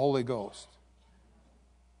wall Holy Ghost.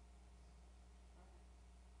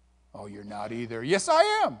 Oh, you're not either. Yes, I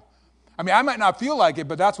am. I might not feel like it,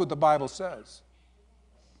 but that's what the Bible says.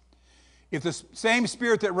 If the same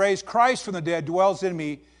Spirit that raised Christ from the dead dwells in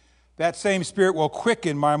me, that same Spirit will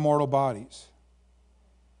quicken my mortal bodies.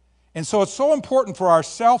 And so it's so important for our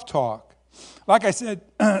self-talk. Like I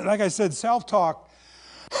said, self-talk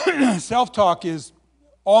is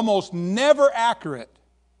almost never accurate,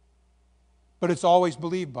 but it's always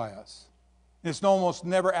believed by us. It's almost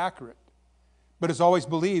never accurate, but it's always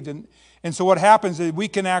believed. And so what happens is we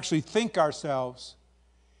can actually think ourselves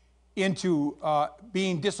into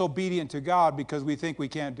being disobedient to God because we think we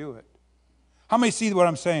can't do it. How many see what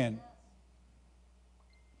I'm saying?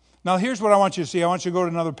 Now, here's what I want you to see. I want you to go to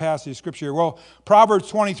another passage of Scripture here. Well, Proverbs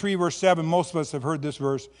 23, verse 7, most of us have heard this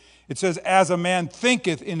verse. It says, as a man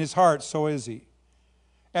thinketh in his heart, so is he.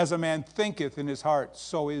 As a man thinketh in his heart,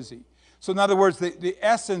 so is he. So in other words, the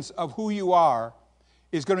essence of who you are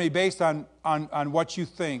is going to be based on what you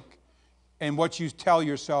think and what you tell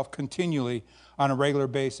yourself continually on a regular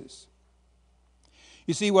basis.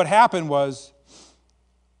 You see, what happened was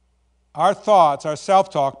our thoughts, our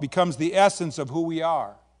self-talk becomes the essence of who we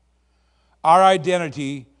are. Our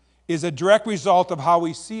identity is a direct result of how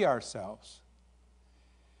we see ourselves.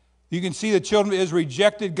 You can see the children of Israel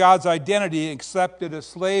rejected God's identity and accepted a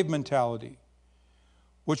slave mentality,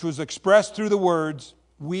 which was expressed through the words,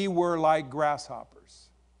 we were like grasshoppers.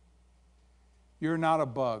 You're not a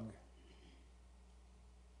bug.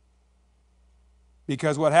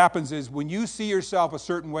 Because what happens is when you see yourself a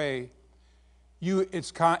certain way,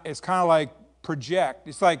 it's kind of like project.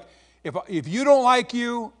 It's like if you don't like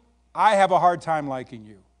you, I have a hard time liking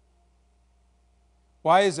you.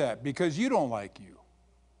 Why is that? Because you don't like you.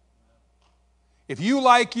 If you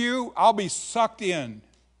like you, I'll be sucked in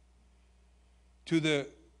to the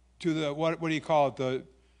what do you call it?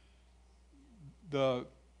 The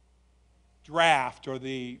draft or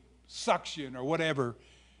the suction or whatever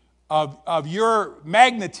of your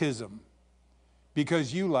magnetism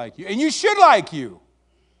because you like you. And you should like you.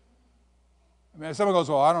 Someone goes,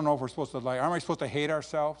 well, I don't know if we're supposed to aren't we supposed to hate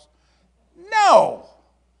ourselves? No!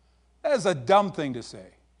 That is a dumb thing to say.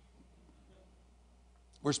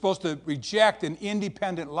 We're supposed to reject an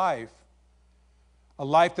independent life a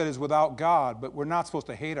life that is without God, but we're not supposed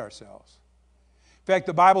to hate ourselves. In fact,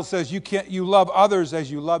 the Bible says you love others as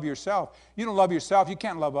you love yourself. You don't love yourself, you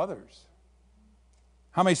can't love others.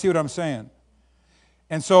 How many see what I'm saying?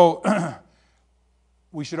 And so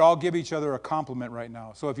we should all give each other a compliment right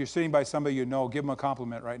now. So if you're sitting by somebody you know, give them a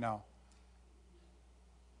compliment right now.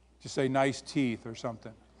 Just say nice teeth or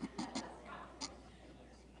something.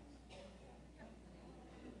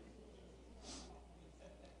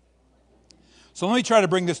 So let me try to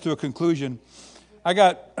bring this to a conclusion. I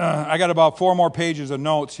got about 4 more pages of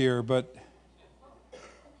notes here, but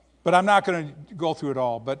I'm not going to go through it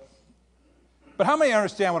all. But how many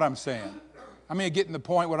understand what I'm saying? How many are getting the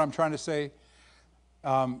point, what I'm trying to say?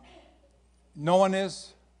 No one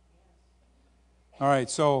is? All right,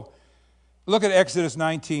 so look at Exodus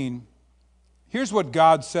 19. Here's what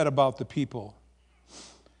God said about the people.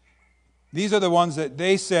 These are the ones that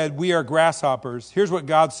they said, we are grasshoppers. Here's what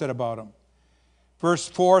God said about them. Verse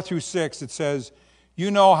 4 through 6, it says,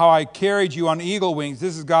 you know how I carried you on eagle wings.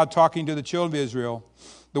 This is God talking to the children of Israel,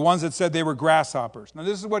 the ones that said they were grasshoppers. Now,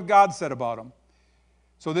 this is what God said about them.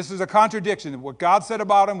 So this is a contradiction of what God said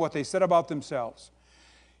about them, what they said about themselves.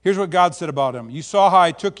 Here's what God said about them. You saw how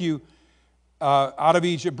I took you out of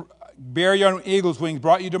Egypt, bare you on eagle's wings,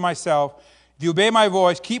 brought you to myself. If you obey my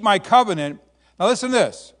voice, keep my covenant. Now listen to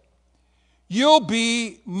this. You'll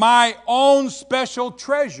be my own special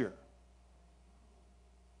treasure.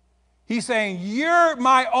 He's saying, you're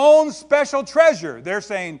my own special treasure. They're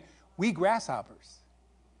saying, we grasshoppers.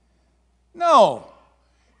 No.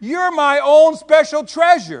 You're my own special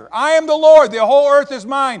treasure. I am the Lord. The whole earth is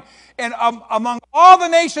mine. And among all the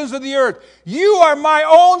nations of the earth, you are my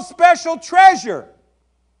own special treasure.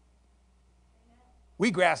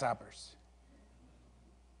 We grasshoppers.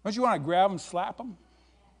 Don't you want to grab them, slap them?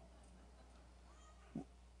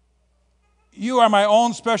 You are my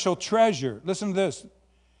own special treasure. Listen to this.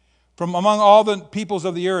 From among all the peoples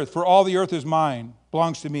of the earth, for all the earth is mine,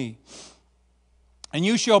 belongs to me. And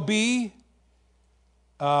you shall be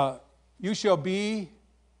a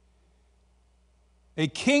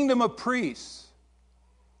kingdom of priests.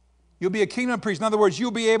 You'll be a kingdom of priests. In other words,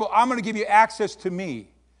 I'm going to give you access to me.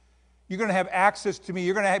 You're going to have access to me.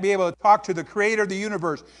 You're going to be able to talk to the creator of the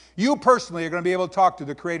universe. You personally are going to be able to talk to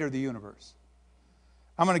the creator of the universe.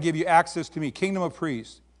 I'm going to give you access to me, kingdom of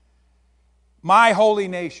priests. My holy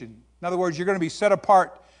nation. In other words, you're going to be set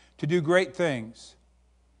apart to do great things.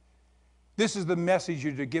 This is the message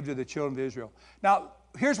you're to give to the children of Israel. Now,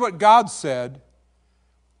 here's what God said.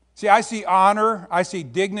 See, I see honor, I see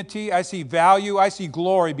dignity, I see value, I see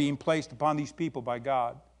glory being placed upon these people by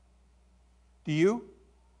God. Do you?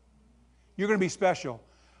 You're going to be special.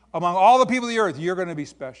 Among all the people of the earth, you're going to be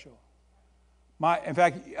special. In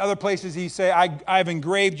fact, other places he say, I've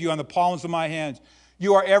engraved you on the palms of my hands.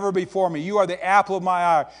 You are ever before me. You are the apple of my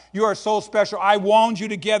eye. You are so special. I wound you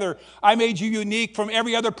together. I made you unique from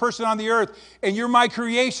every other person on the earth. And you're my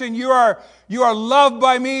creation. You are loved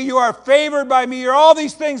by me. You are favored by me. You're all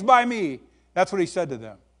these things by me. That's what he said to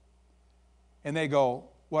them. And they go,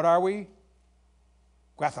 what are we?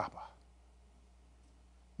 Grasshopper.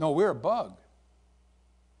 No, we're a bug.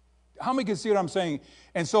 How many can see what I'm saying?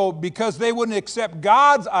 And so because they wouldn't accept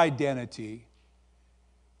God's identity,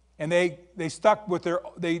 and they stuck with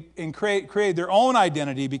created their own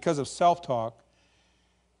identity because of self-talk,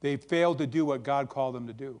 they failed to do what God called them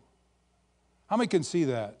to do. How many can see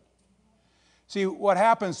that? See, what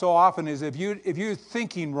happens so often is if you're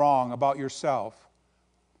thinking wrong about yourself,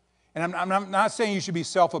 and I'm not saying you should be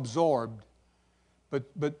self-absorbed,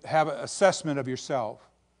 but have an assessment of yourself.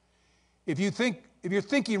 If you're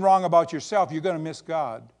thinking wrong about yourself, you're going to miss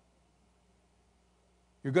God.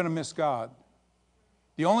 You're going to miss God.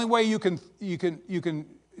 The only way you can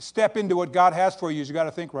step into what God has for you is you got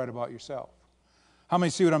to think right about yourself. How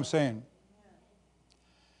many see what I'm saying?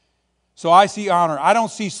 So I see honor. I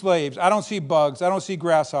don't see slaves. I don't see bugs. I don't see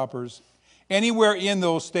grasshoppers anywhere in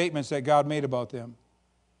those statements that God made about them.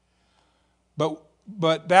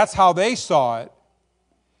 But that's how they saw it.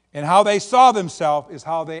 And how they saw themselves is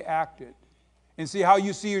how they acted. And see, how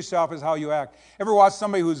you see yourself is how you act. Ever watch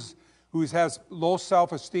somebody who has low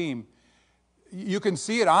self-esteem? You can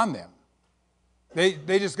see it on them.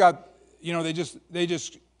 They just got, they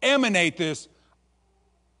just emanate this,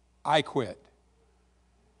 I quit.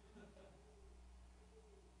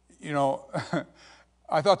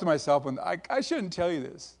 I thought to myself, I shouldn't tell you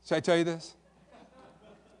this. Should I tell you this?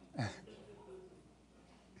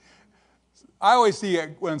 I always see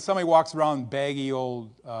when somebody walks around in baggy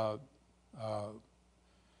old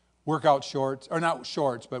workout shorts, or not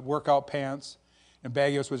shorts, but workout pants and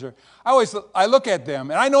baggy sweatshirt. I look at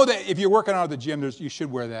them, and I know that if you're working out at the gym, you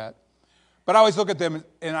should wear that. But I always look at them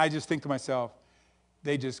and I just think to myself,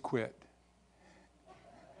 they just quit.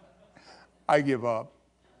 I give up.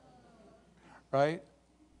 Right?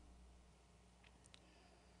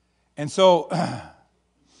 And so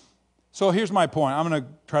here's my point. I'm going to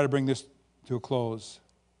try to bring this to a close.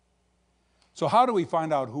 So how do we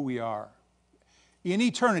find out who we are? In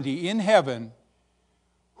eternity, in heaven,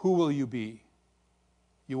 who will you be?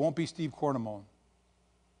 You won't be Steve Cornamone.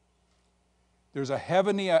 There's a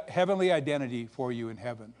heavenly identity for you in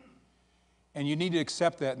heaven. And you need to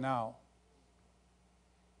accept that now.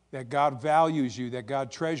 That God values you, that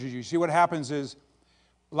God treasures you. See, what happens is,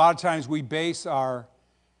 a lot of times we base our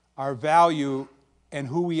value and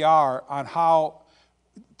who we are on how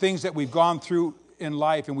things that we've gone through in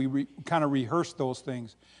life, and we kind of rehearse those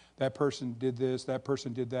things. That person did this, that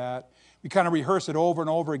person did that. We kind of rehearse it over and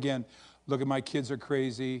over again. Look at my kids are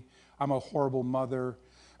crazy. I'm a horrible mother.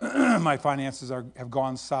 My finances have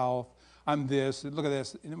gone south. I'm this. Look at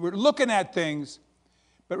this. And we're looking at things.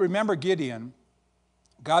 But remember Gideon.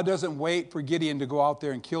 God doesn't wait for Gideon to go out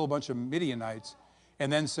there and kill a bunch of Midianites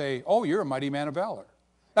and then say, oh, you're a mighty man of valor.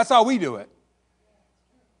 That's how we do it.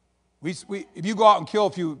 If you go out and kill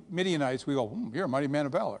a few Midianites, we go, you're a mighty man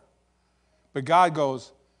of valor. But God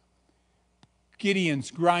goes, Gideon's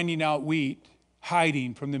grinding out wheat,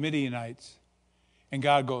 hiding from the Midianites. And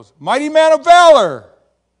God goes, mighty man of valor.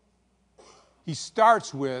 He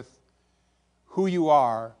starts with who you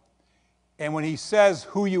are. And when he says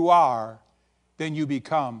who you are, then you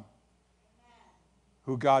become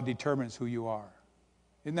who God determines who you are.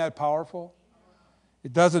 Isn't that powerful?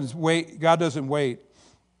 It doesn't wait. God doesn't wait.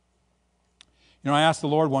 You know, I asked the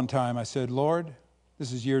Lord one time, I said, Lord,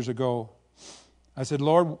 this is years ago. I said,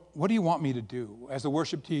 Lord, what do you want me to do? As the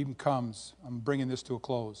worship team comes, I'm bringing this to a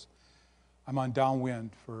close. I'm on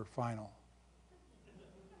downwind for final.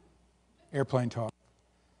 Airplane talk.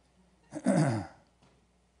 I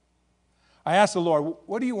asked the Lord,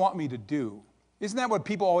 what do you want me to do? Isn't that what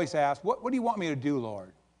people always ask? What do you want me to do,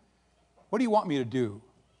 Lord? What do you want me to do?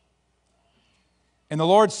 And the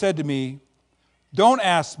Lord said to me, don't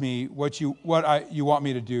ask me what you want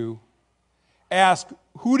me to do. Ask,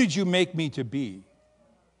 who did you make me to be?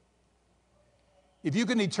 If you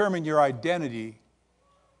can determine your identity,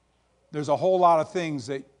 there's a whole lot of things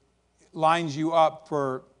that lines you up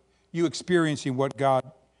for you experiencing what God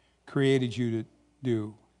created you to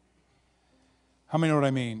do. How many know what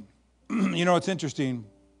I mean? You know, it's interesting.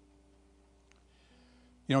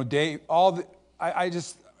 You know, Dave,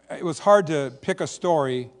 it was hard to pick a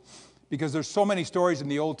story because there's so many stories in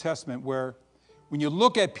the Old Testament where when you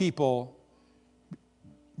look at people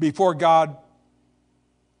before God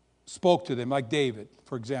spoke to them, like David,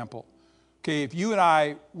 for example. Okay, if you and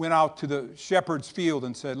I went out to the shepherd's field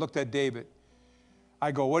and looked at David,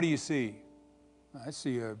 I go, what do you see? I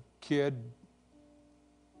see a kid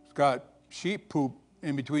who's got sheep poop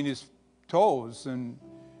in between his toes, and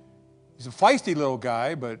he's a feisty little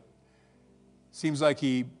guy, but seems like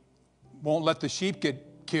he won't let the sheep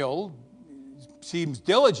get killed. Seems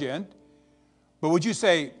diligent. But would you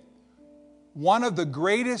say one of the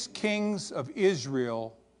greatest kings of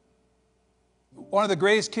Israel, one of the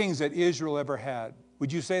greatest kings that Israel ever had,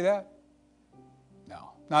 would you say that?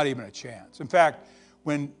 No, not even a chance. In fact,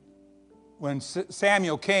 when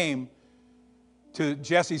Samuel came to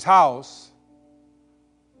Jesse's house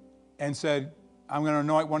and said, I'm going to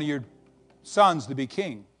anoint one of your sons to be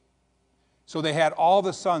king. So they had all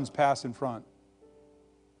the sons pass in front.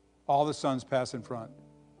 All the sons pass in front.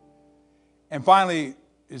 And finally,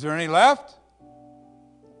 is there any left?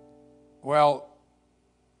 Well,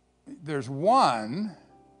 there's one.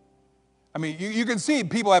 I mean, you can see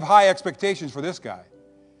people have high expectations for this guy.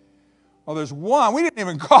 Well, there's one. We didn't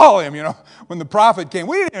even call him, you know. When the prophet came,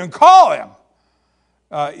 we didn't even call him.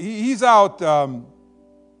 He's out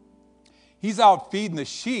feeding the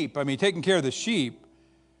sheep. I mean, taking care of the sheep.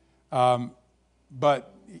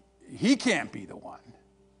 But he can't be the one.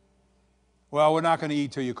 Well, we're not going to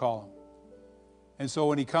eat till you call him. And so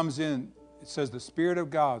when he comes in, it says the Spirit of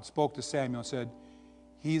God spoke to Samuel and said,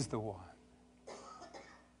 he's the one.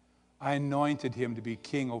 I anointed him to be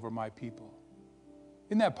king over my people.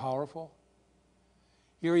 Isn't that powerful?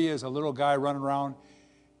 Here he is, a little guy running around.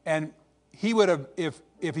 And he would have, if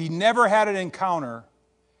he never had an encounter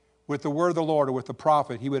with the word of the Lord or with the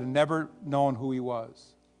prophet, he would have never known who he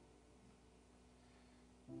was.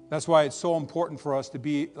 That's why it's so important for us to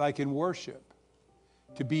be like in worship,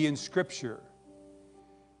 to be in Scripture,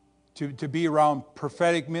 to be around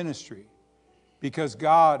prophetic ministry, because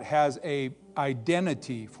God has an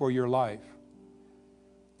identity for your life.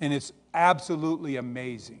 And it's absolutely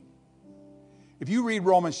amazing. If you read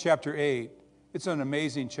Romans chapter 8, it's an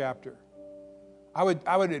amazing chapter. I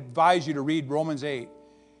would advise you to read Romans 8.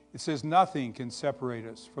 It says nothing can separate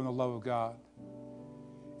us from the love of God.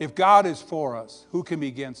 If God is for us, who can be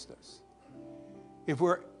against us? If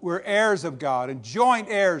we're heirs of God and joint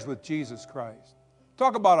heirs with Jesus Christ.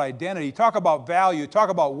 Talk about identity, talk about value, talk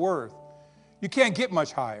about worth. You can't get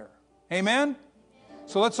much higher. Amen?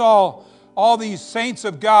 So let's all these saints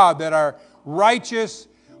of God that are righteous,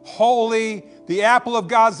 holy, the apple of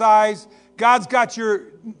God's eyes, God's got your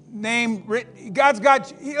name written. God's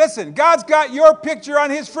got your picture on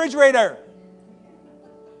His refrigerator.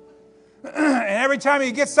 And every time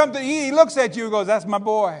He gets something to eat, He looks at you and goes, that's my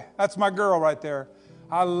boy. That's my girl right there.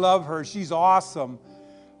 I love her. She's awesome.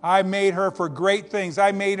 I made her for great things.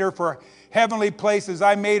 I made her for heavenly places.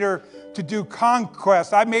 I made her to do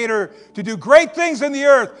conquest. I made her to do great things in the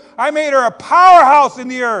earth. I made her a powerhouse in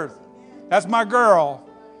the earth. That's my girl.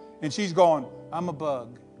 And she's going, I'm a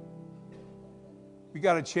bug. We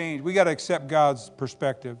got to change. We got to accept God's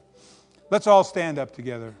perspective. Let's all stand up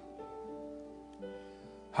together.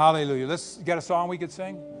 Hallelujah. You got a song we could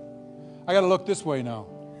sing? I got to look this way now.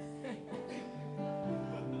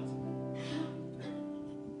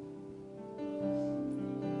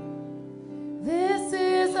 This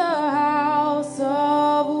is a house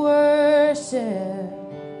of worship.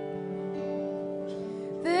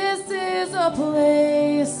 This is a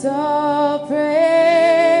place of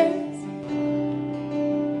praise,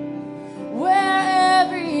 where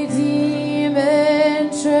every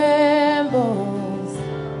demon trembles,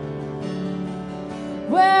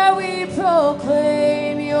 where we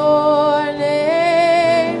proclaim your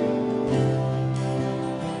name.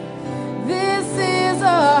 This is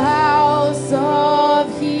a house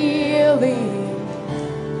of healing.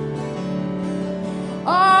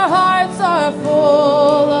 Our hearts are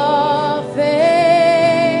full of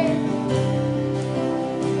faith.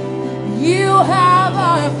 You have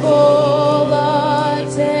our full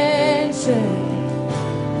attention.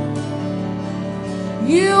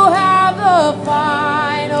 You have the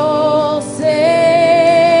final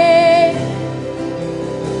say.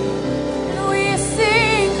 And we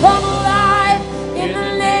sing, come alive in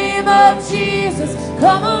the name of Jesus.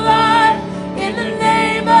 Come alive in the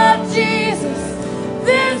name of Jesus.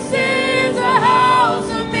 This is a house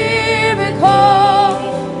of miracles.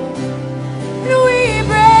 And we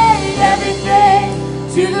bring everything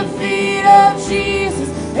to the feet of Jesus.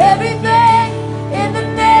 Everything in the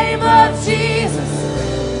name of Jesus.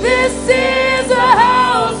 This is a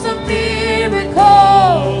house of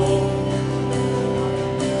miracles.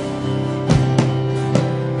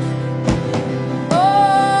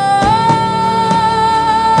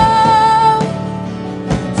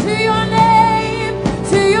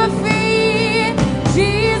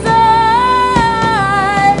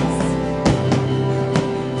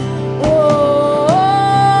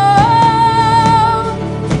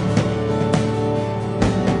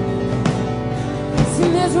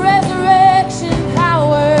 Resurrection.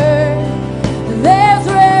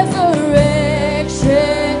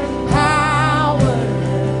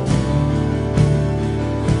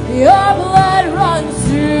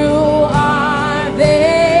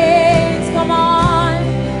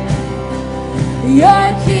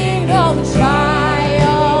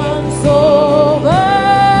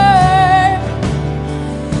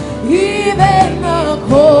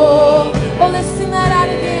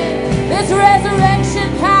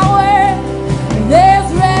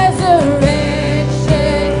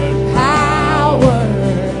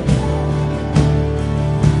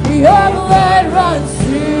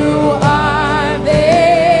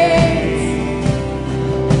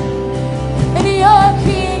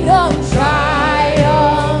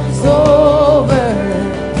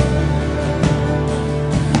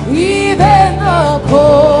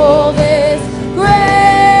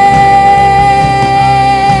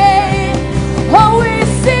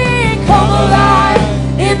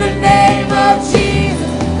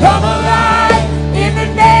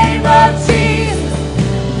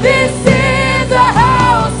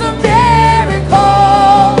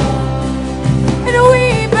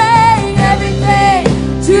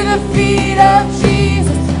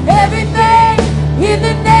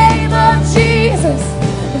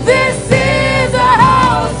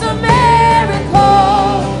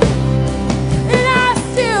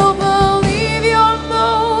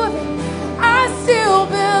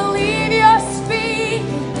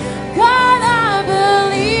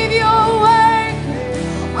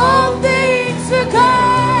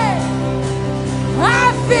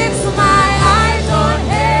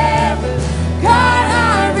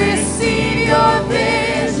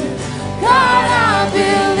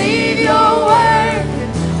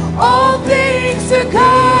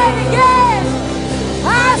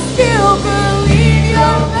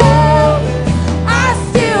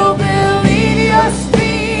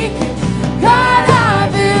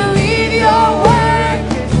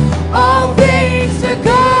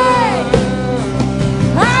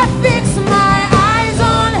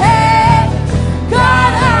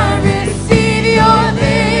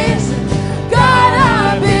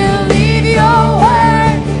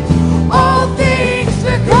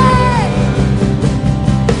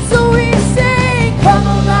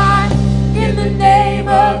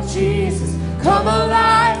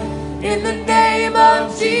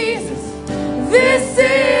 This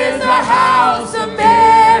is a house of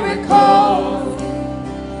miracles.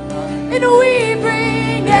 And we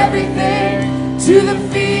bring everything to the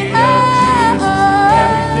feet of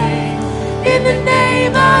in the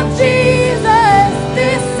name of Jesus.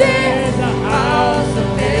 This is a house of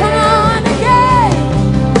miracles. Come on again.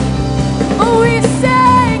 We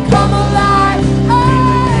say, come alive.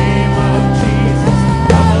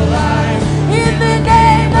 In the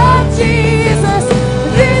name of Jesus.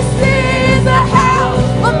 This is a house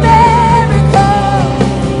of miracles.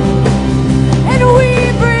 And we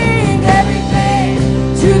bring everything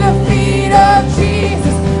to the feet of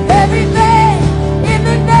Jesus. Everything in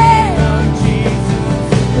the name of Jesus.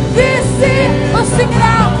 This is, let's sing it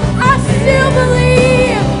out. I still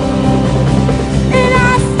believe. And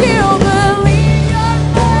I still believe your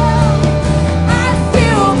love. I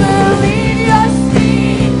still believe your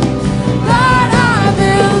speed. God, I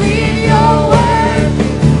believe your word.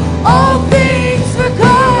 All things for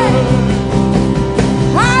good.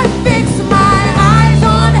 I fix my eyes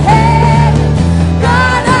on heaven.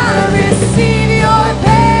 God, I receive your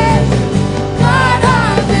pen. God, I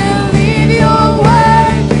believe your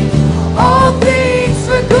word. All things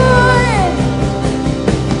for good.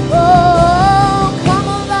 Oh, come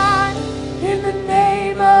alive in the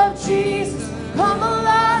name of Jesus. Come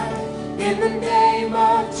alive in the name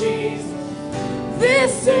of Jesus.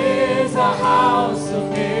 This is a house of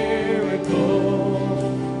miracles.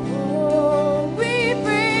 Oh, we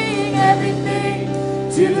bring everything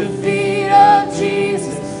to the feet of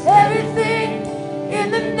Jesus. Everything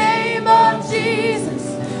in the name of Jesus.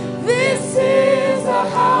 This is a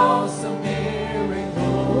house of miracles.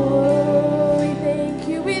 Oh, we thank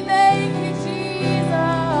you, Jesus.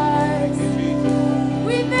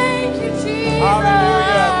 We thank you, Jesus.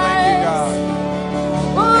 Hallelujah. Thank you, God.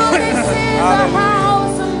 Oh, this is a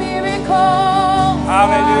house of miracles.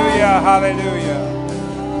 Hallelujah. Hallelujah.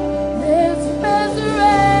 There's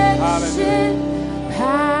resurrection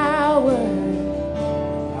power.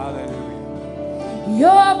 Hallelujah.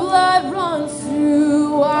 Your blood runs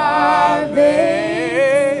through our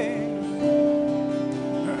veins.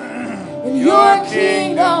 And your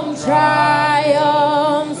kingdom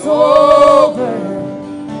triumphs over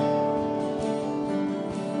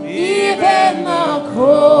even the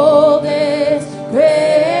coldest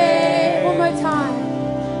grave. One more time.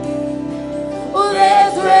 Oh,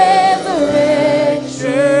 there's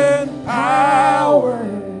resurrection power.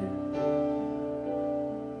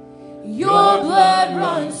 Your blood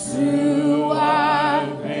runs through our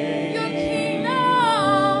veins. Your kingdom.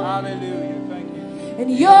 Hallelujah. Thank you. And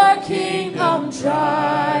your kingdom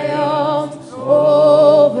triumphs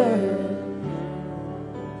over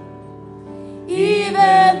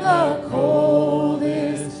even the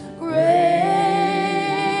coldest grave.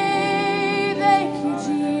 Thank you,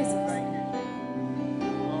 Jesus.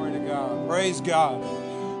 Glory to God. Praise God.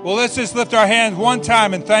 Well, let's just lift our hands one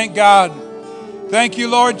time and thank God. Thank you,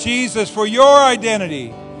 Lord Jesus, for your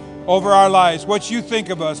identity over our lives, what you think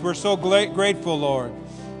of us. We're so grateful, Lord.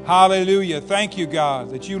 Hallelujah. Thank you,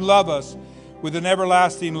 God, that you love us with an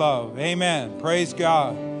everlasting love. Amen. Praise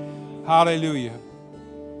God. Hallelujah.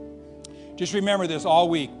 Just remember this all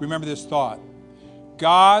week. Remember this thought.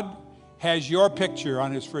 God has your picture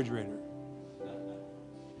on his refrigerator.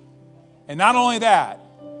 And not only that,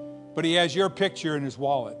 but he has your picture in his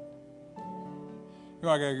wallet. You know,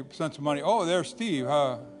 I got to send some money. Oh, there's Steve.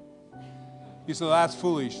 You said, that's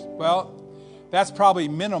foolish. Well, that's probably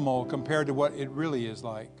minimal compared to what it really is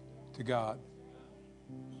like to God.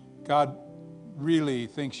 God really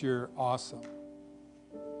thinks you're awesome.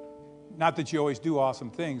 Not that you always do awesome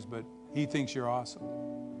things, but he thinks you're awesome.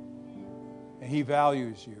 And he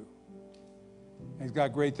values you. And he's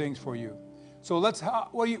got great things for you. So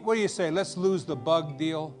what do you say? Let's lose the bug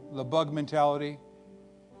deal, the bug mentality,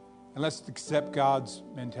 and let's accept God's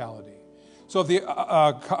mentality. So if the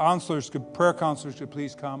prayer counselors could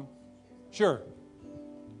please come. Sure.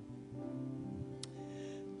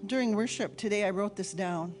 During worship today, I wrote this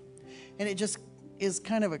down, and it just is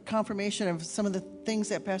kind of a confirmation of some of the things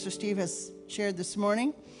that Pastor Steve has shared this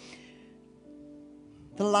morning.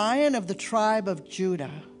 The Lion of the tribe of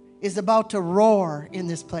Judah is about to roar in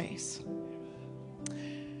this place.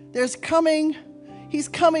 He's coming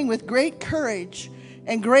with great courage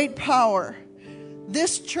and great power.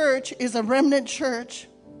 This church is a remnant church,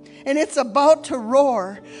 and it's about to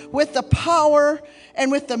roar with the power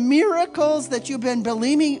and with the miracles that you've been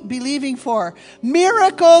believing for.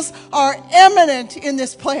 Miracles are imminent in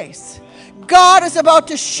this place. God is about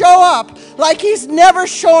to show up like he's never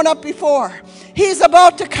shown up before. He's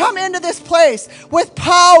about to come into this place with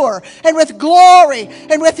power and with glory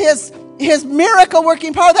and with his His miracle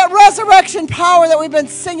working power, that resurrection power that we've been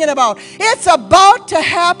singing about. It's about to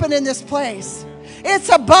happen in this place. It's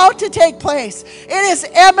about to take place. It is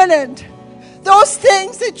imminent. Those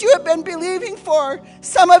things that you have been believing for,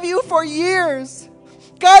 some of you for years,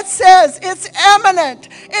 God says it's imminent.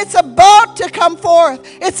 It's about to come forth.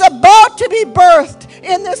 It's about to be birthed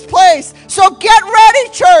in this place. So get ready,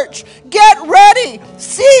 church. Get ready.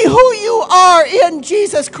 See who you are in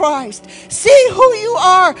Jesus Christ. See who you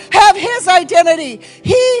are. Have His identity.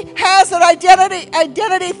 He has an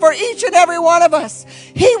identity for each and every one of us.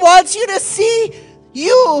 He wants you to see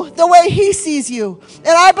you the way He sees you. And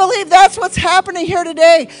I believe that's what's happening here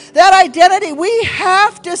today. That identity, we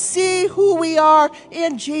have to see who we are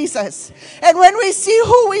in Jesus. And when we see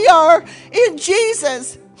who we are in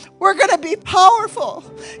Jesus, we're going to be powerful.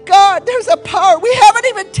 God, there's a power. We haven't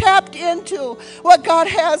even tapped into what God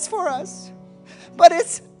has for us. But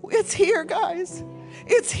it's here, guys.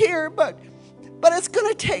 It's here, but it's going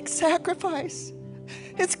to take sacrifice.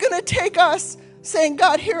 It's going to take us saying,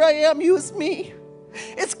 God, here I am, use me.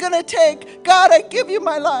 It's going to take, God, I give you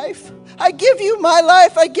my life. I give you my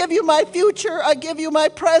life. I give you my future. I give you my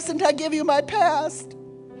present. I give you my past.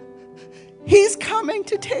 He's coming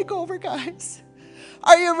to take over, guys.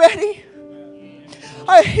 Are you ready?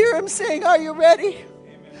 I hear Him saying, are you ready?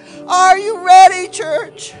 Are you ready,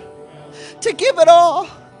 church, to give it all?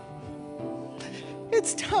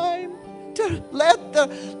 It's time to let the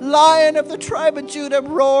Lion of the tribe of Judah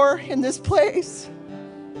roar in this place.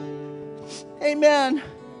 Amen.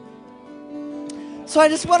 So I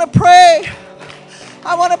just want to pray.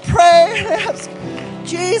 I want to pray and ask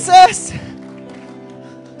Jesus,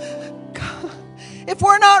 God, if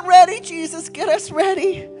we're not ready, Jesus, get us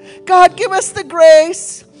ready. God, give us the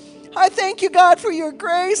grace. I thank you, God, for your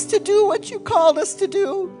grace to do what you called us to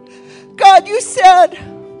do. God, you said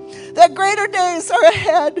that greater days are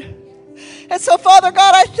ahead. And so, Father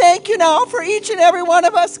God, I thank you now for each and every one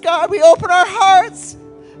of us, God. We open our hearts.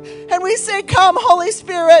 And we say, come, Holy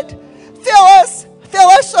Spirit, fill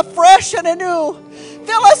us afresh and anew.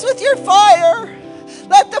 Fill us with your fire.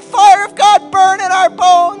 Let the fire of God burn in our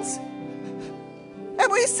bones.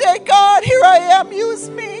 And we say, God, here I am, use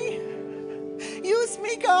me. Use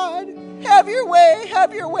me, God. Have your way,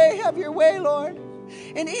 have your way, have your way, Lord,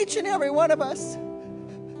 in each and every one of us.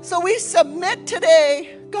 So we submit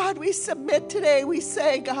today. God, we submit today. We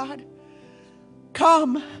say, God,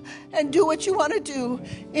 come and do what you want to do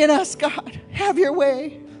in us, God. Have your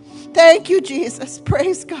way. Thank you, Jesus.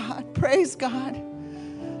 Praise God. Praise God.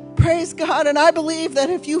 Praise God. And I believe that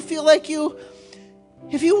if you feel like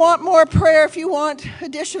if you want more prayer, if you want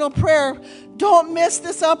additional prayer, don't miss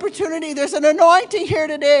this opportunity. There's an anointing here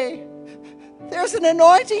today. There's an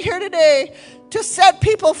anointing here today to set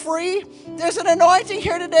people free. There's an anointing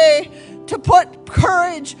here today to put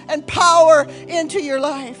courage and power into your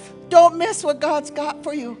life. Don't miss what God's got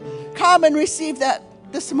for you. Come and receive that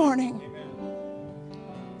this morning.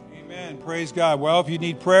 Amen. Amen. Praise God. Well, if you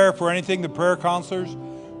need prayer for anything, the prayer counselors,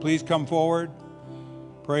 please come forward.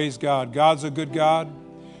 Praise God. God's a good God.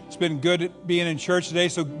 It's been good being in church today,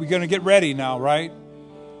 so we're going to get ready now, right?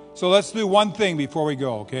 So let's do one thing before we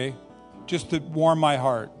go, okay? Just to warm my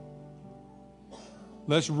heart.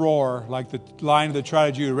 Let's roar like the Lion of the tribe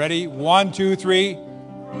of Judah. Ready? 1, 2, 3.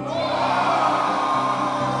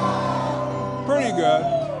 Pretty good.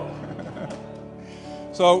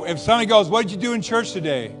 So if somebody goes, what did you do in church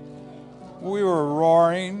today? We were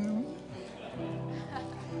roaring.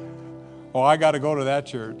 Oh, I got to go to that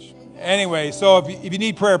church. Anyway, so if you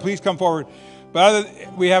need prayer, please come forward. But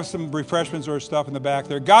we have some refreshments or stuff in the back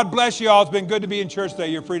there. God bless you all. It's been good to be in church today.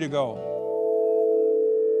 You're free to go.